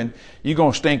doing, you're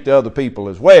going to stink to other people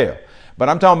as well. But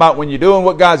I'm talking about when you're doing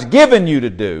what God's given you to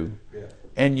do,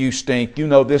 and you stink, you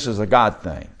know this is a God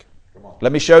thing.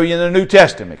 Let me show you in the New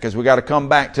Testament, because we got to come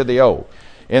back to the Old.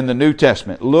 In the New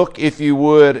Testament, look, if you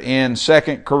would, in 2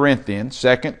 Corinthians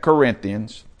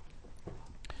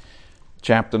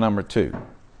chapter number 2.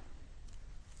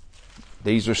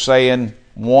 These are saying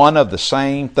one of the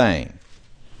same thing.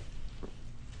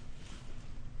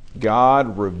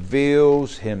 God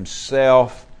reveals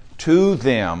himself to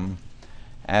them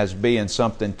as being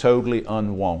something totally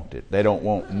unwanted. They don't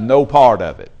want no part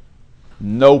of it.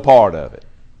 No part of it.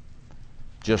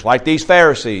 Just like these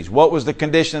Pharisees. What was the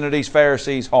condition of these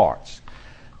Pharisees' hearts?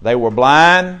 They were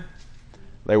blind.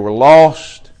 They were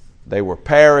lost. They were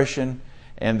perishing.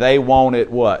 and they wanted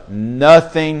what?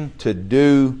 Nothing to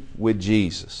do with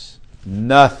Jesus.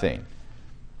 Nothing.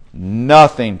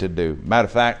 Nothing to do. Matter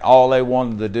of fact, all they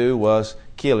wanted to do was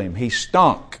kill him. He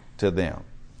stunk to them.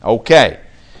 Okay.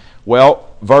 Well,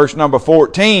 verse number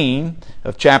 14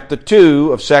 of chapter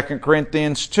 2 of 2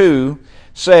 Corinthians 2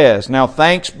 says, "Now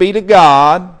thanks be to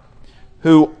God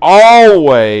who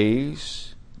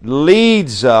always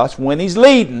leads us," when He's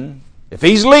leading, if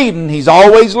He's leading, He's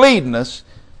always leading us,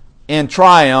 "in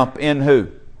triumph in" who?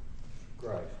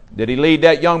 Christ. Did He lead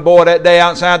that young boy that day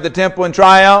outside the temple in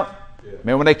triumph? Yeah.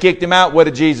 Remember when they kicked him out, what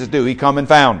did Jesus do? He come and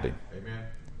found him.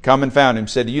 Come and found him.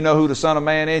 Said, "Do you know who the Son of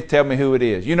Man is? Tell me who it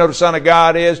is. You know the Son of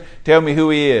God is? Tell me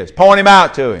who He is." Point him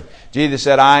out to him. Jesus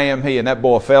said, "I am He." And that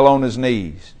boy fell on his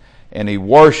knees and he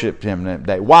worshiped Him that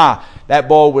day. Why? That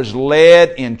boy was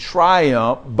led in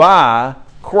triumph by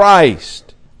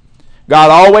Christ.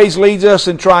 God always leads us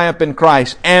in triumph in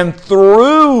Christ. And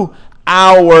through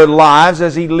our lives,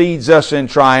 as He leads us in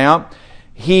triumph,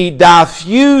 He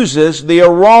diffuses the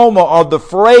aroma or the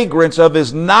fragrance of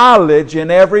His knowledge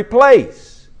in every place.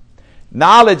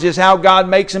 Knowledge is how God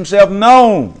makes Himself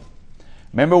known.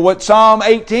 Remember what Psalm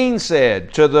 18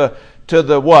 said, to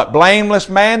the what? Blameless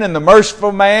man and the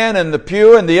merciful man and the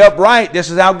pure and the upright. This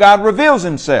is how God reveals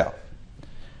Himself.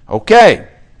 Okay.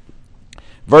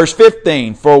 Verse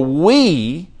 15, "For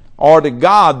we are to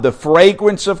God the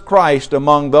fragrance of Christ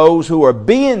among those who are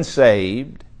being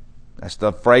saved," that's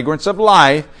the fragrance of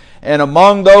life, "and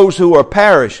among those who are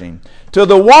perishing. To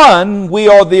the one we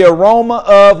are the aroma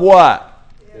of" what?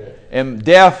 And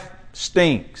death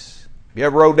stinks. You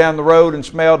ever rode down the road and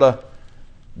smelled a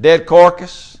dead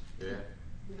carcass? Yeah.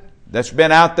 That's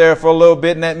been out there for a little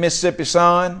bit in that Mississippi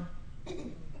sun,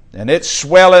 and it's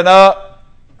swelling up.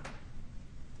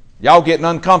 Y'all getting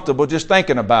uncomfortable just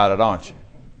thinking about it, aren't you?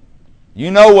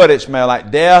 You know what it smells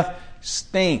like. Death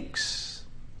stinks.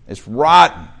 It's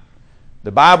rotten.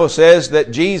 The Bible says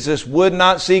that Jesus would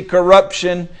not see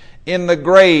corruption in the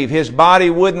grave. His body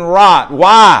wouldn't rot.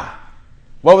 Why?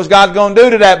 What was God going to do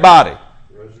to that body?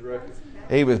 Resurrected.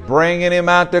 He was bringing him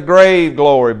out the grave,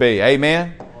 glory be.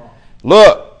 Amen?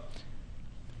 Look,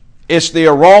 it's the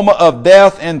aroma of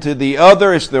death, and to the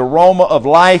other it's the aroma of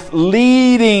life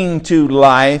leading to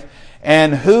life.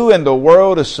 And who in the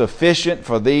world is sufficient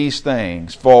for these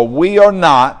things? For we are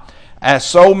not, as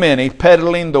so many,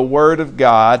 peddling the word of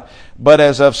God, but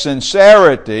as of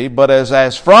sincerity, but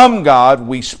as from God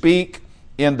we speak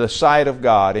in the sight of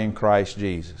God in Christ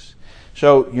Jesus.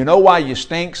 So, you know why you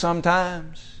stink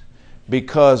sometimes?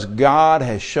 Because God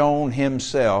has shown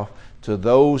Himself to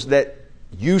those that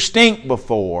you stink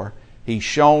before. He's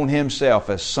shown Himself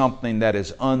as something that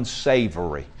is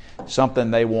unsavory,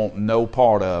 something they want no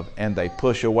part of, and they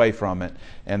push away from it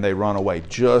and they run away.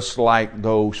 Just like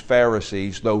those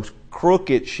Pharisees, those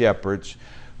crooked shepherds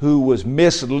who was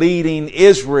misleading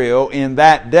Israel in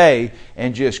that day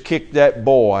and just kicked that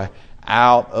boy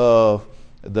out of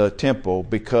the temple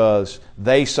because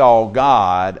they saw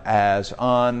God as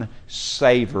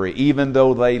unsavory. Even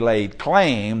though they laid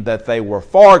claim that they were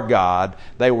for God,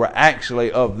 they were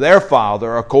actually of their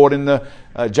father, according to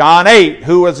John 8.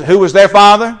 Who was their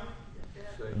father?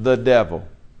 The devil,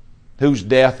 whose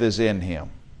death is in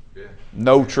him.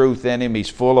 No truth in him. He's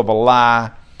full of a lie,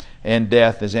 and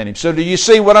death is in him. So do you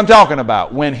see what I'm talking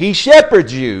about? When He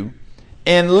shepherds you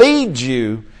and leads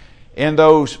you in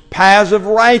those paths of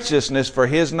righteousness for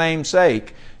His name's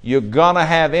sake, you're going to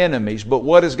have enemies. But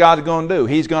what is God going to do?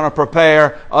 He's going to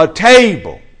prepare a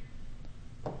table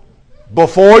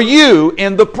before you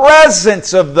in the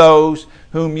presence of those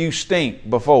whom you stink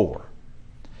before.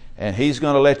 And He's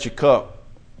going to let your cup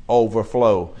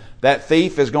overflow. That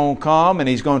thief is going to come and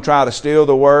he's going to try to steal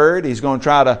the word. He's going to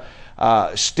try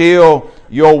to steal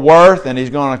your worth, and he's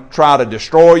going to try to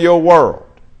destroy your world.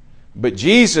 But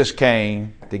Jesus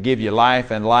came to give you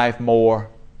life, and life more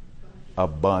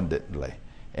abundantly.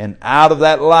 And out of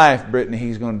that life, Brittany,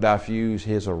 He's going to diffuse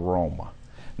His aroma.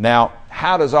 Now,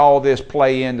 how does all this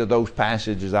play into those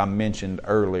passages I mentioned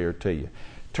earlier to you?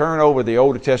 Turn over the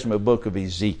Old Testament book of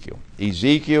Ezekiel.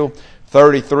 Ezekiel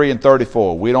 33 and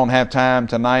 34. We don't have time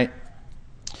tonight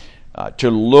to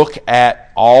look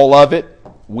at all of it.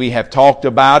 We have talked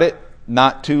about it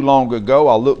not too long ago.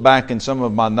 I'll look back in some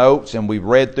of my notes, and we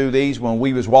read through these when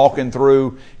we was walking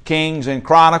through Kings and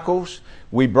Chronicles.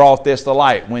 We brought this to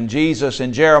light. When Jesus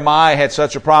and Jeremiah had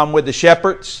such a problem with the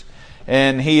shepherds,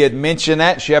 and he had mentioned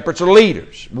that shepherds are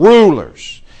leaders,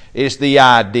 rulers is the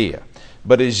idea.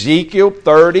 But Ezekiel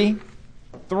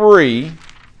 33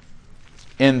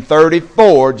 and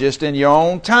 34, just in your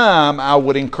own time, I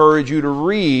would encourage you to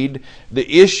read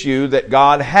the issue that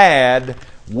God had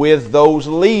with those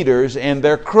leaders and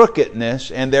their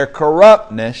crookedness and their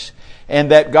corruptness,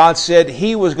 and that God said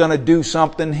He was going to do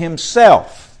something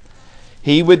Himself.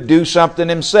 He would do something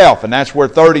Himself. And that's where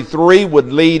 33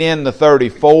 would lead into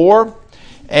 34.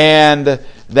 And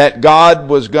that God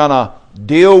was going to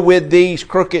deal with these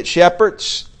crooked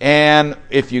shepherds. And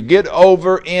if you get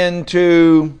over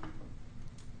into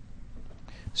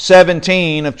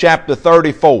 17 of chapter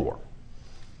 34.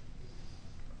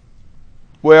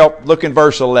 Well, look in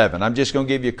verse 11. I'm just going to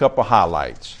give you a couple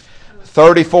highlights.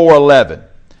 34:11.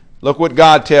 Look what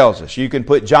God tells us. You can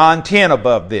put John 10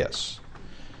 above this.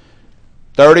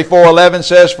 34:11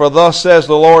 says, "For thus says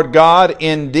the Lord God,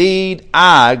 indeed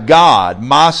I, God,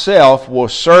 myself, will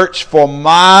search for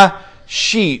my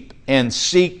sheep and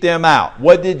seek them out."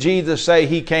 What did Jesus say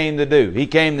He came to do? He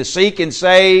came to seek and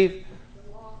save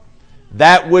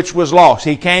that which was lost.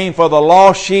 He came for the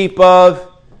lost sheep of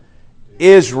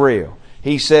Israel.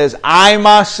 He says, I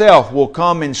myself will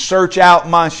come and search out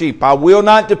my sheep. I will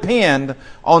not depend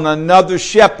on another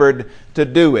shepherd to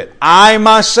do it. I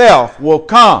myself will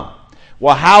come.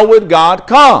 Well, how would God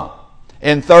come?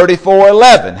 In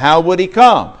 34:11, how would He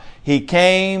come? He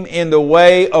came in the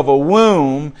way of a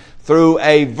womb through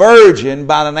a virgin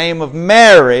by the name of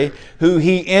Mary, who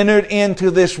He entered into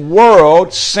this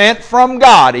world, sent from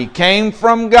God. He came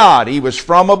from God. He was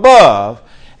from above,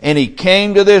 and He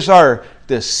came to this earth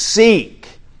to seek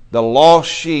the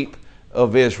lost sheep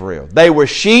of Israel. They were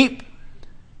sheep,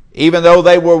 even though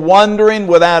they were wandering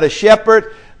without a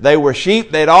shepherd. They were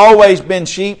sheep. They'd always been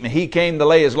sheep, and He came to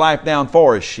lay His life down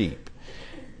for His sheep.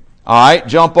 All right,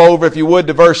 jump over, if you would,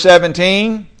 to verse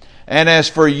 17. "And as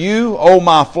for you, O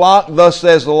my flock, thus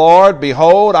says the Lord,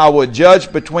 behold, I will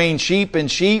judge between sheep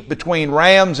and sheep, between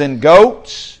rams and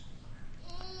goats.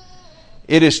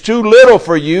 It is too little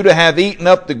for you to have eaten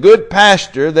up the good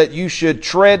pasture, that you should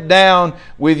tread down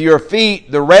with your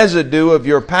feet the residue of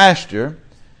your pasture."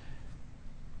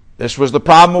 This was the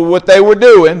problem with what they were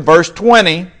doing. Verse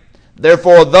 20,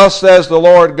 "Therefore thus says the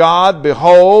Lord God,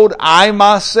 behold, I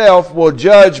myself will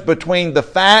judge between the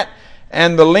fat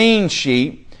and the lean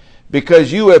sheep,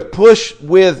 because you have pushed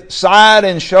with side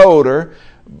and shoulder,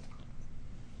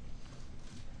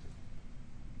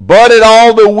 butted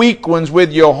all the weak ones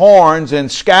with your horns,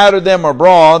 and scattered them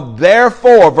abroad.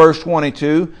 Therefore," verse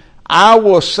 22, "I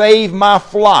will save my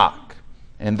flock,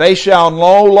 and they shall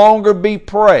no longer be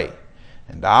prey.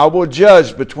 And I will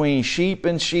judge between sheep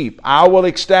and sheep. I will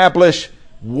establish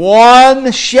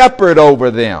one shepherd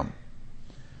over them,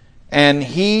 and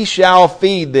he shall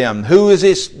feed them." Who is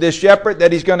this shepherd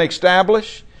that He's going to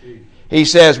establish? He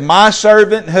says, "My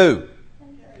servant," who?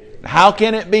 How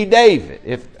can it be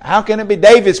David? How can it be?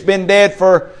 David's been dead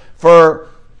for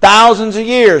thousands of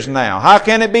years now. How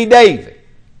can it be David?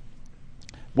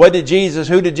 Who did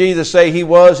Jesus say He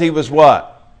was? He was what?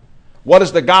 What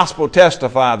does the gospel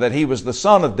testify? That He was the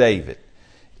Son of David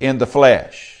in the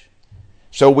flesh.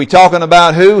 So we talking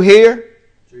about who here?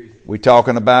 Jesus. We're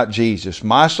talking about Jesus.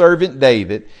 "My servant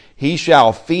David, he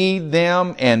shall feed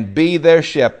them and be their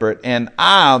shepherd, and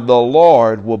I, the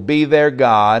Lord, will be their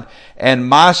God, and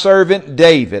my servant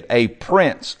David, a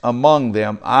prince among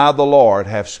them, I, the Lord,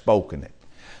 have spoken it."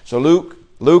 So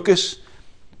Lucas,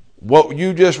 what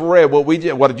you just read,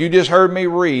 what you just heard me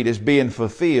read is being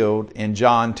fulfilled in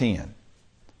John 10.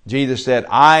 Jesus said,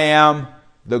 "I am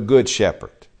the good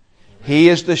shepherd." He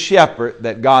is the shepherd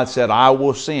that God said, "I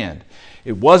will send."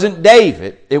 It wasn't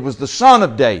David, it was the son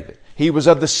of David. He was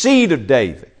of the seed of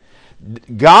David.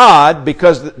 God,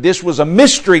 because this was a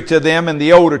mystery to them in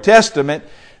the Older Testament,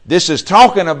 this is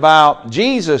talking about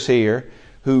Jesus here,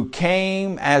 who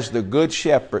came as the good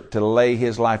shepherd to lay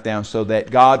His life down so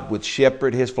that God would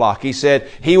shepherd His flock. He said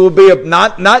He will be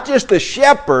not just a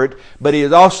shepherd, but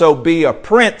He'll also be a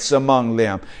prince among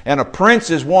them. And a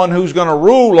prince is one who's going to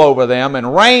rule over them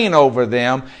and reign over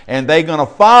them, and they're going to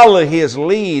follow His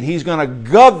lead. He's going to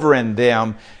govern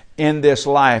them in this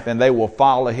life, and they will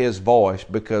follow His voice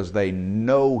because they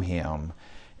know Him,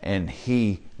 and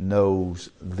He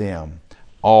knows them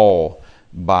all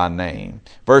by name.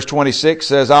 Verse 26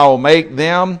 says, "I will make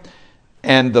them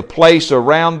and the place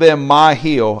around them my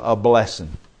hill a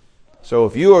blessing." So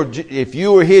if you are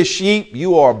His sheep,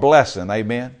 you are a blessing.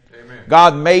 Amen? Amen.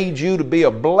 God made you to be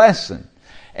a blessing.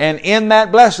 And in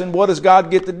that blessing, what does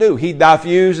God get to do? He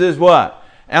diffuses what?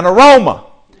 An aroma.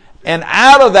 And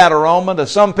out of that aroma, to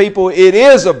some people it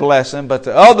is a blessing, but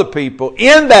to other people,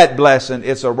 in that blessing,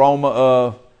 it's aroma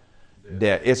of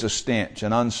death. It's a stench,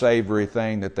 an unsavory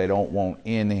thing that they don't want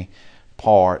any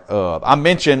part of. I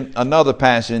mentioned another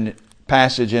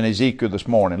passage in Ezekiel this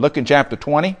morning. Look in chapter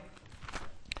 20.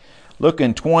 Look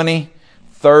in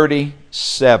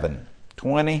 20:37.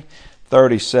 20,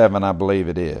 37, I believe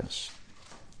it is.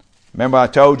 Remember I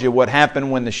told you what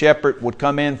happened when the shepherd would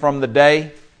come in from the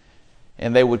day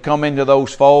and they would come into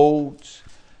those folds,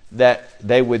 that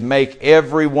they would make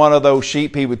every one of those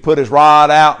sheep, he would put his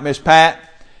rod out, Miss Pat,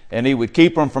 and he would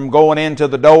keep them from going into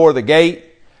the door, the gate,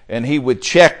 and he would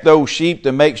check those sheep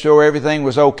to make sure everything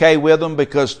was okay with them,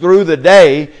 because through the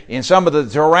day, in some of the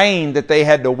terrain that they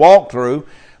had to walk through,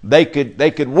 they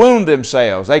could wound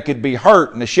themselves. They could be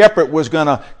hurt. And the shepherd was going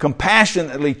to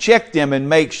compassionately check them and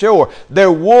make sure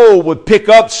their wool would pick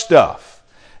up stuff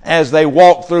as they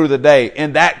walked through the day.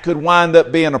 And that could wind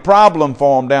up being a problem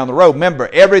for them down the road. Remember,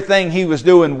 everything he was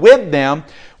doing with them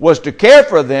was to care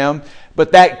for them,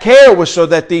 but that care was so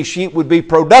that these sheep would be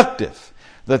productive,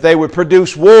 that they would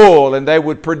produce wool and they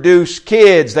would produce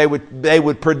kids. They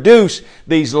would produce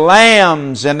these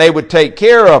lambs and they would take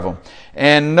care of them.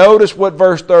 And notice what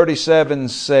verse 37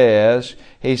 says.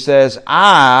 He says,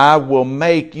 I will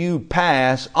make you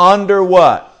pass under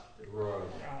what?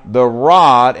 The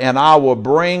rod, and I will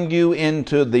bring you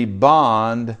into the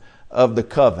bond of the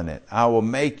covenant. I will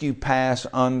make you pass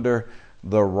under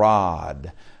the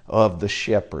rod of the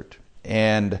shepherd.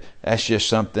 And that's just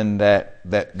something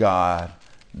that God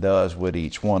does with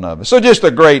each one of us. So just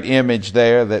a great image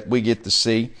there that we get to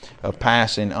see of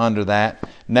passing under that.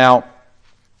 Now,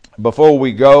 before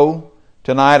we go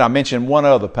tonight, I mentioned one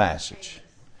other passage.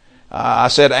 I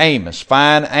said Amos.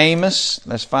 Find Amos.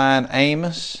 Let's find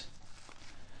Amos.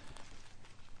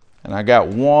 And I got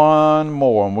one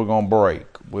more and we're going to break.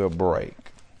 We'll break.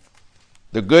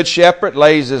 The good shepherd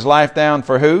lays his life down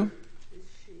for who?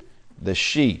 The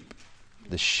sheep.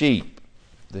 The sheep.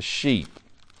 The sheep.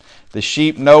 The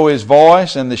sheep know his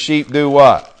voice, and the sheep do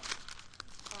what?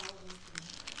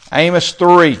 Amos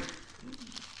 3.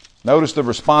 Notice the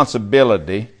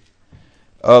responsibility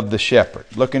of the shepherd.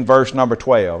 Look in verse number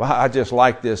 12. I just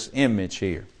like this image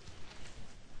here.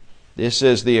 This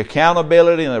is the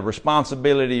accountability and the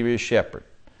responsibility of his shepherd.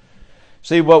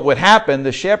 See, what would happen,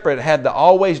 the shepherd had to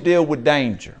always deal with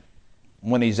danger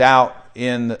when he's out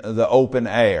in the open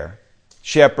air,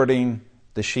 shepherding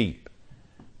the sheep.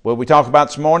 What we talked about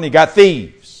this morning, you got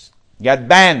thieves, you got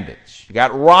bandits, you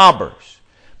got robbers,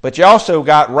 but you also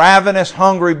got ravenous,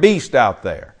 hungry beasts out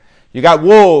there. You got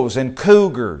wolves and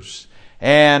cougars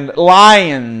and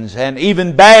lions and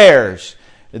even bears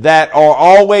that are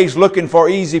always looking for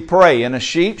easy prey. And a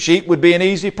sheep would be an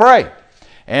easy prey.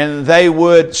 And they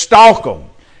would stalk them.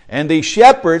 And these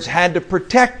shepherds had to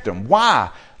protect them. Why?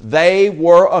 They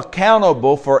were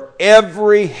accountable for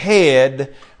every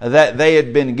head that they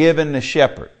had been given the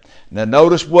shepherd. Now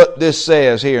notice what this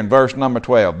says here in verse number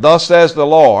 12. Thus says the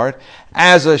Lord,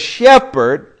 as a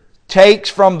shepherd takes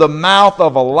from the mouth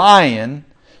of a lion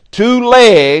 2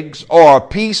 legs or a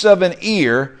piece of an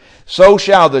ear, so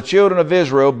shall the children of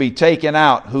Israel be taken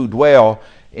out who dwell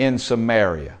in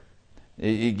Samaria.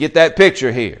 You get that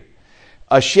picture here.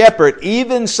 A shepherd,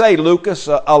 even say, Lucas,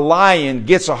 a lion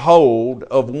gets a hold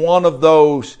of one of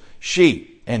those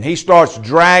sheep and he starts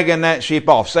dragging that sheep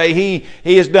off. Say he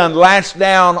has done latched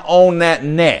down on that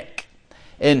neck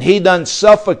and he done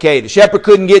suffocated. Shepherd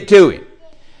couldn't get to him.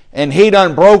 And he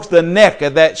done broke the neck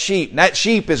of that sheep. And that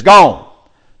sheep is gone.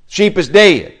 Sheep is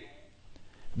dead.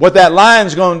 What that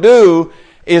lion's going to do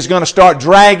is going to start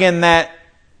dragging that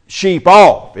sheep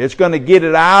off. It's going to get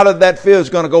it out of that field. It's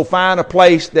going to go find a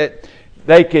place that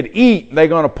they could eat. They're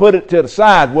going to put it to the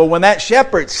side. Well, when that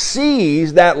shepherd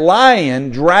sees that lion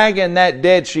dragging that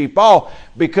dead sheep off,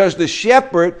 because the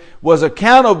shepherd was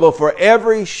accountable for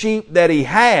every sheep that he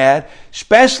had,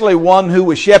 especially one who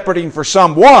was shepherding for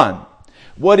someone,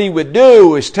 what he would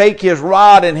do is take his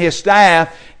rod and his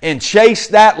staff and chase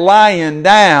that lion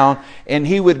down, and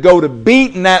he would go to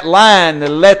beating that lion to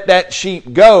let that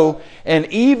sheep go. And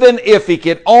even if he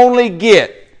could only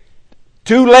get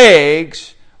 2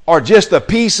 legs or just a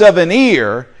piece of an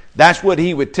ear, that's what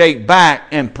he would take back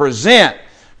and present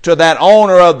to that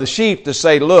owner of the sheep to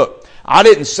say, look, I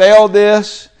didn't sell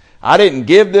this. I didn't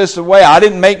give this away. I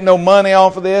didn't make no money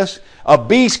off of this. A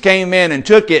beast came in and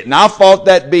took it, and I fought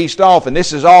that beast off, and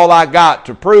this is all I got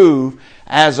to prove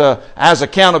as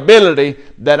accountability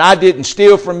that I didn't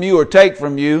steal from you or take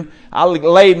from you. I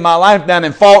laid my life down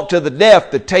and fought to the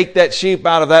death to take that sheep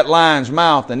out of that lion's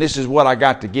mouth, and this is what I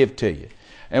got to give to you.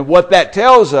 And what that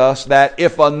tells us, that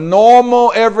if a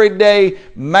normal, everyday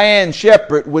man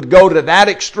shepherd would go to that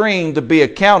extreme to be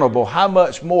accountable, how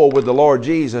much more would the Lord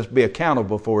Jesus be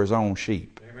accountable for his own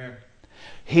sheep? Amen.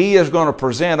 He is going to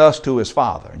present us to his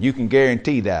Father. You can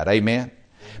guarantee that. Amen.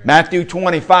 Matthew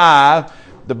 25,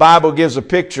 the Bible gives a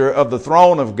picture of the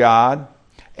throne of God,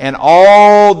 and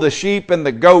all the sheep and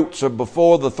the goats are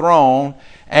before the throne,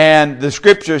 And the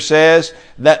scripture says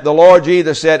that the Lord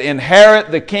Jesus said,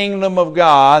 inherit the kingdom of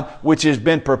God, which has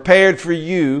been prepared for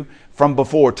you from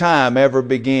before time ever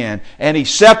began. And He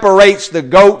separates the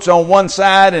goats on one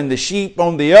side and the sheep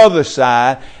on the other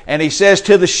side. And He says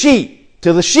to the sheep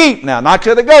now, not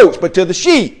to the goats, but to the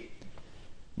sheep,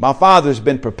 my Father's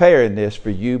been preparing this for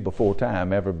you before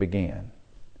time ever began.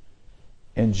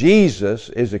 And Jesus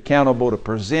is accountable to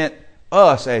present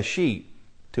us as sheep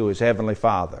to His Heavenly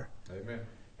Father. Amen.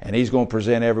 And He's going to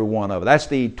present every one of us. That's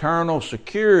the eternal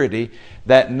security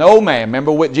that no man,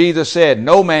 remember what Jesus said,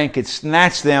 no man could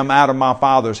snatch them out of my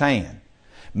Father's hand.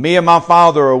 Me and my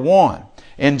Father are one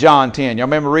in John 10. Y'all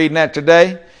remember reading that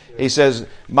today? He says,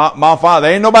 my Father,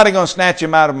 ain't nobody going to snatch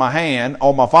Him out of my hand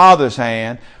or my Father's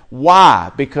hand.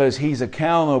 Why? Because He's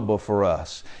accountable for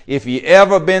us. If you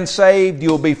ever been saved,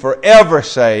 you'll be forever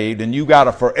saved, and you got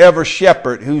a forever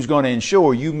shepherd who's going to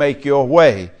ensure you make your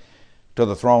way to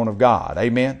the throne of God.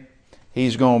 Amen?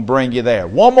 He's going to bring you there.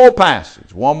 One more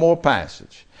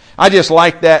passage. I just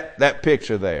like that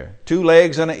picture there. 2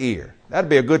 legs and an ear. That'd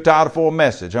be a good title for a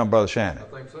message, huh, Brother Shannon?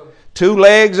 I think so. 2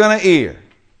 legs and an ear.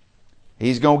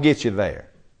 He's going to get you there.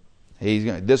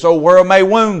 This old world may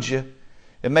wound you.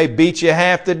 It may beat you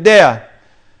half to death.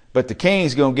 But the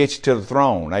King's going to get you to the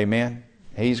throne. Amen?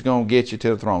 He's going to get you to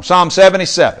the throne. Psalm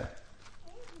 77.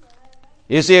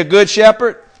 Is He a good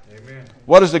shepherd? Amen.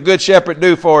 What does the good shepherd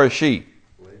do for his sheep?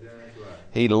 Lay down His life.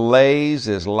 He lays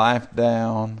his life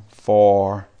down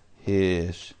for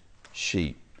his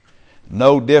sheep.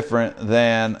 No different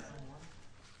than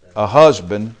a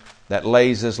husband that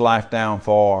lays his life down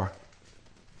for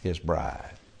his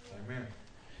bride. Amen.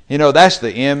 You know, that's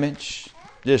the image.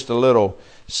 Just a little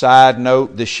side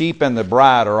note. The sheep and the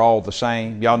bride are all the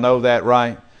same. Y'all know that,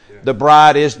 right? Yeah. The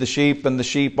bride is the sheep and the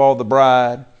sheep are the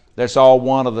bride. That's all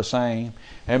one of the same.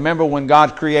 And remember when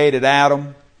God created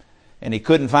Adam and He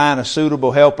couldn't find a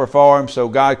suitable helper for him, so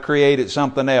God created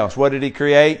something else. What did He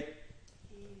create?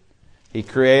 He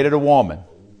created a woman.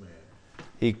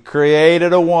 He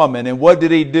created a woman. And what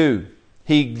did He do?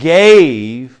 He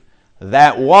gave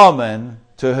that woman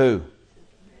to who?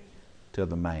 To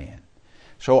the man.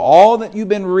 So all that you've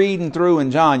been reading through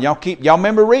in John, y'all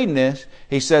remember reading this?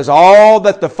 He says, all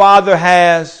that the Father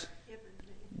has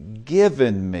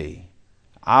given me,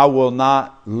 I will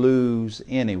not lose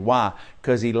any. Why?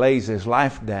 Because He lays His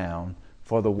life down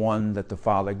for the one that the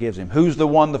Father gives Him. Who's the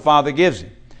one the Father gives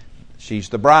Him? She's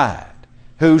the bride.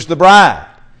 Who's the bride?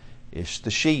 It's the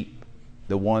sheep,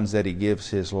 the ones that He gives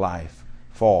His life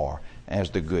for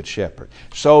as the good shepherd.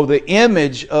 So the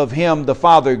image of Him the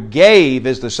Father gave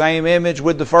is the same image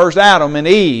with the first Adam and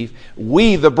Eve.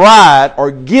 We, the bride,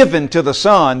 are given to the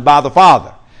Son by the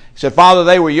Father. He said, Father,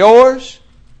 they were yours.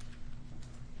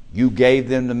 You gave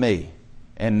them to me.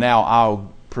 And now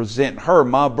I'll present her,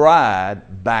 my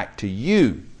bride, back to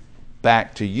you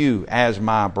as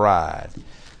my bride.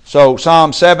 So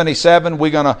Psalm 77,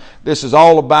 this is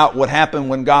all about what happened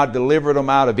when God delivered them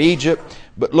out of Egypt.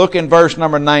 But look in verse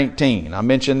number 19. I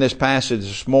mentioned this passage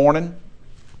this morning.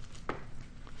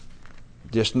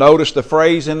 Just notice the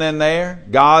phrasing in there.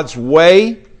 God's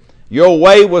way. Your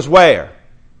way was where?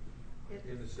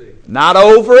 In the sea. Not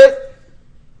over it.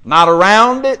 Not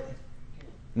around it.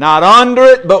 Not under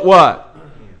it. But what?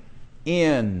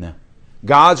 In.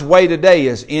 God's way today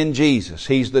is in Jesus.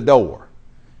 He's the door.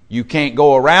 You can't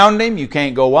go around Him. You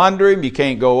can't go under Him. You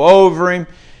can't go over Him.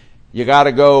 You got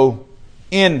to go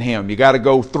in Him. You got to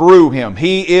go through Him.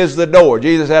 He is the door.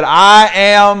 Jesus said, I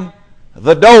am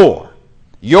the door.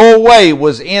 Your way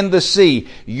was in the sea.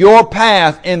 Your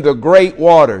path in the great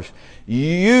waters.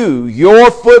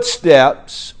 Your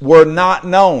footsteps were not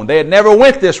known. They had never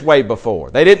went this way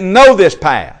before. They didn't know this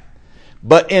path.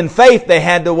 But in faith they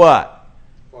had to what?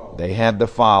 They had to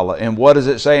follow. And what does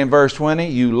it say in verse 20?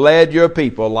 You led your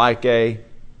people like a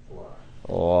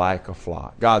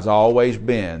flock. God's always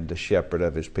been the shepherd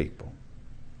of His people.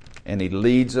 And He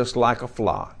leads us like a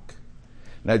flock.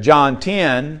 Now John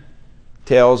 10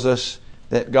 tells us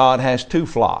that God has 2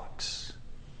 flocks.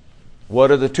 What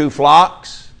are the 2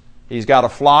 flocks? He's got a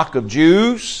flock of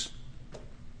Jews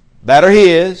that are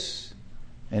His,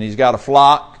 and He's got a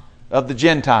flock of the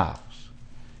Gentiles.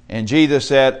 And Jesus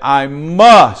said, I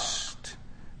must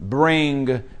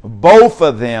bring both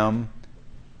of them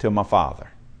to my Father.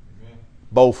 Amen.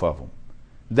 Both of them.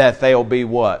 That they'll be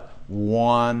what?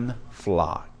 One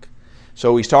flock.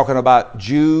 So He's talking about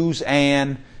Jews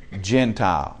and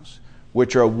Gentiles,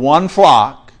 which are one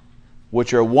flock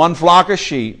of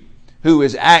sheep, who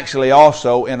is actually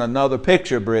also in another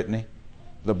picture, Brittany,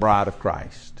 the bride of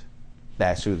Christ.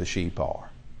 That's who the sheep are.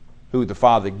 Who the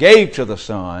Father gave to the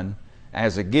Son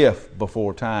as a gift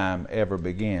before time ever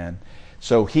began.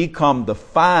 So he come to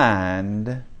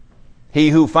find, he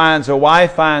who finds a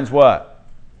wife finds what?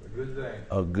 A good thing.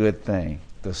 A good thing.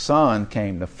 The Son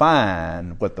came to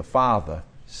find what the Father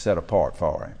set apart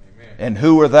for him. Amen. And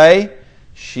who are they?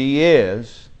 She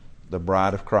is the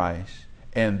bride of Christ,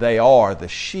 and they are the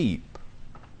sheep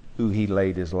who he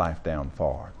laid his life down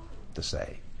for to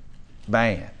save.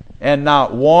 Man. And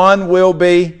not one will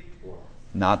be,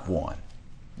 not one.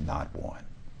 Not one.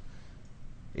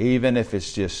 Even if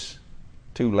it's just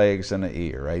 2 legs and an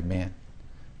ear, amen.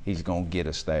 He's going to get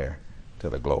us there to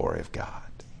the glory of God.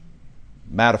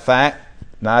 Matter of fact,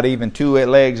 not even 2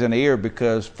 legs and an ear,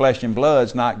 because flesh and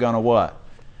blood's not going to what?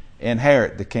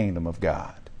 Inherit the kingdom of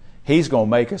God. He's going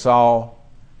to make us all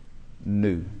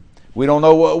new. We don't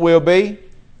know what we'll be,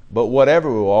 but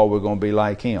whatever we are, we're going to be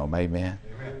like him, amen.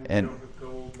 Amen. And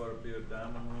But be a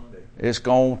diamond one day. it's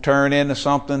going to turn into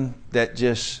something that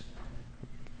just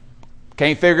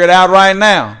can't figure it out right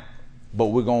now. But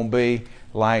we're going to be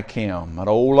like him. An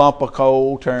old lump of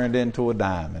coal turned into a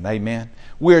diamond. Amen.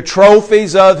 We're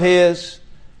trophies of his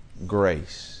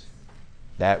grace.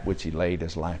 That which he laid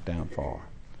his life down for.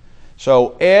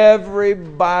 So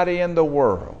everybody in the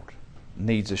world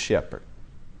needs a shepherd.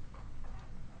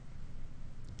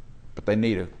 But they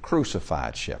need a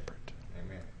crucified shepherd.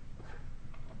 Amen.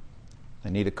 They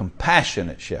need a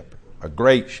compassionate shepherd, a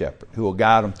great shepherd who will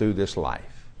guide them through this life.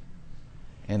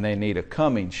 And they need a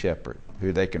coming shepherd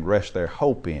who they can rest their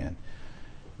hope in,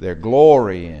 their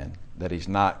glory in, that he's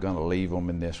not going to leave them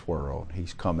in this world.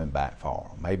 He's coming back for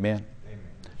them. Amen? Amen.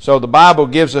 So the Bible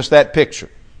gives us that picture.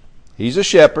 He's a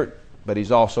shepherd, but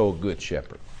he's also a good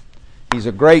shepherd. He's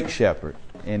a great shepherd,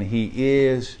 and he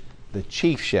is the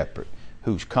chief shepherd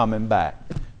who's coming back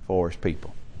for his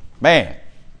people. Man,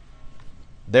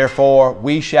 therefore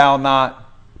we shall not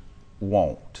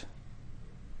want.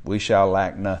 We shall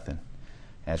lack nothing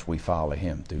as we follow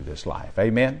him through this life.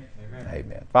 Amen? Amen.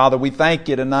 Amen. Father, we thank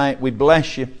you tonight. We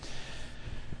bless you.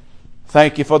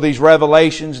 Thank you for these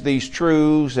revelations, these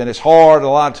truths. And it's hard a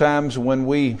lot of times when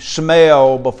we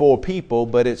smell before people,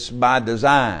 but it's by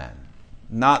design.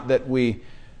 Not that we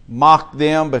mock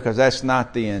them, because that's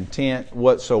not the intent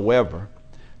whatsoever.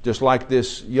 Just like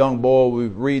this young boy we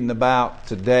were reading about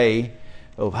today,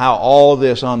 of how all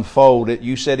this unfolded.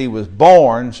 You said he was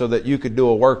born so that you could do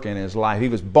a work in his life. He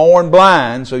was born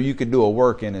blind so you could do a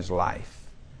work in his life.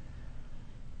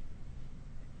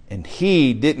 And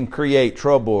he didn't create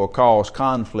trouble or cause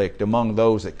conflict among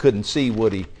those that couldn't see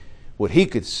what he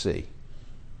could see.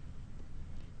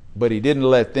 But he didn't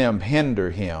let them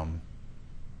hinder him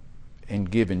in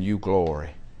giving you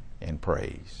glory and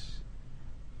praise.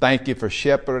 Thank you for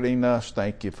shepherding us.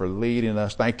 Thank you for leading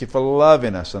us. Thank you for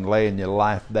loving us and laying your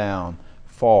life down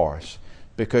for us.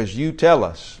 Because you tell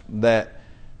us that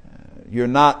you're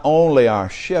not only our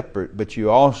shepherd, but you're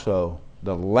also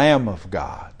the Lamb of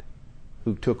God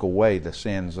who took away the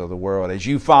sins of the world. As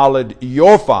you followed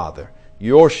your Father,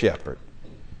 your shepherd,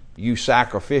 you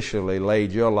sacrificially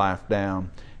laid your life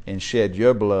down and shed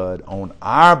your blood on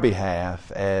our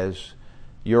behalf as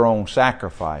your own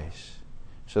sacrifice,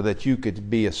 so that you could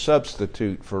be a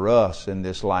substitute for us in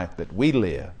this life that we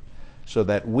live, so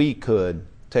that we could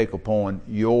take upon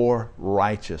your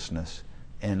righteousness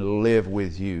and live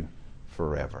with you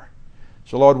forever.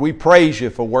 So Lord, we praise you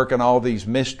for working all these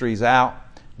mysteries out,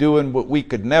 doing what we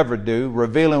could never do,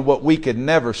 revealing what we could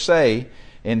never say,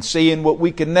 and seeing what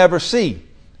we could never see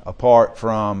apart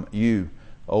from you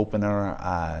opening our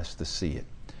eyes to see it.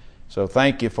 So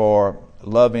thank you for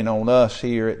loving on us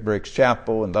here at Briggs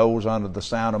Chapel and those under the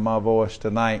sound of my voice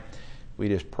tonight. We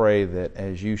just pray that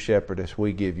as you shepherd us,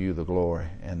 we give you the glory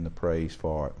and the praise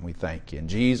for it. And we thank you. In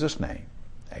Jesus' name,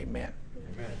 amen.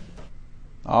 Amen.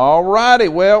 All righty.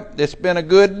 Well, it's been a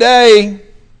good day. Amen.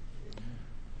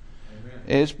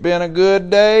 It's been a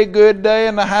good day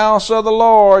in the house of the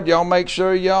Lord. Y'all make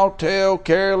sure y'all tell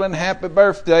Carolyn happy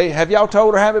birthday. Have y'all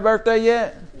told her happy birthday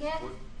yet? Yes.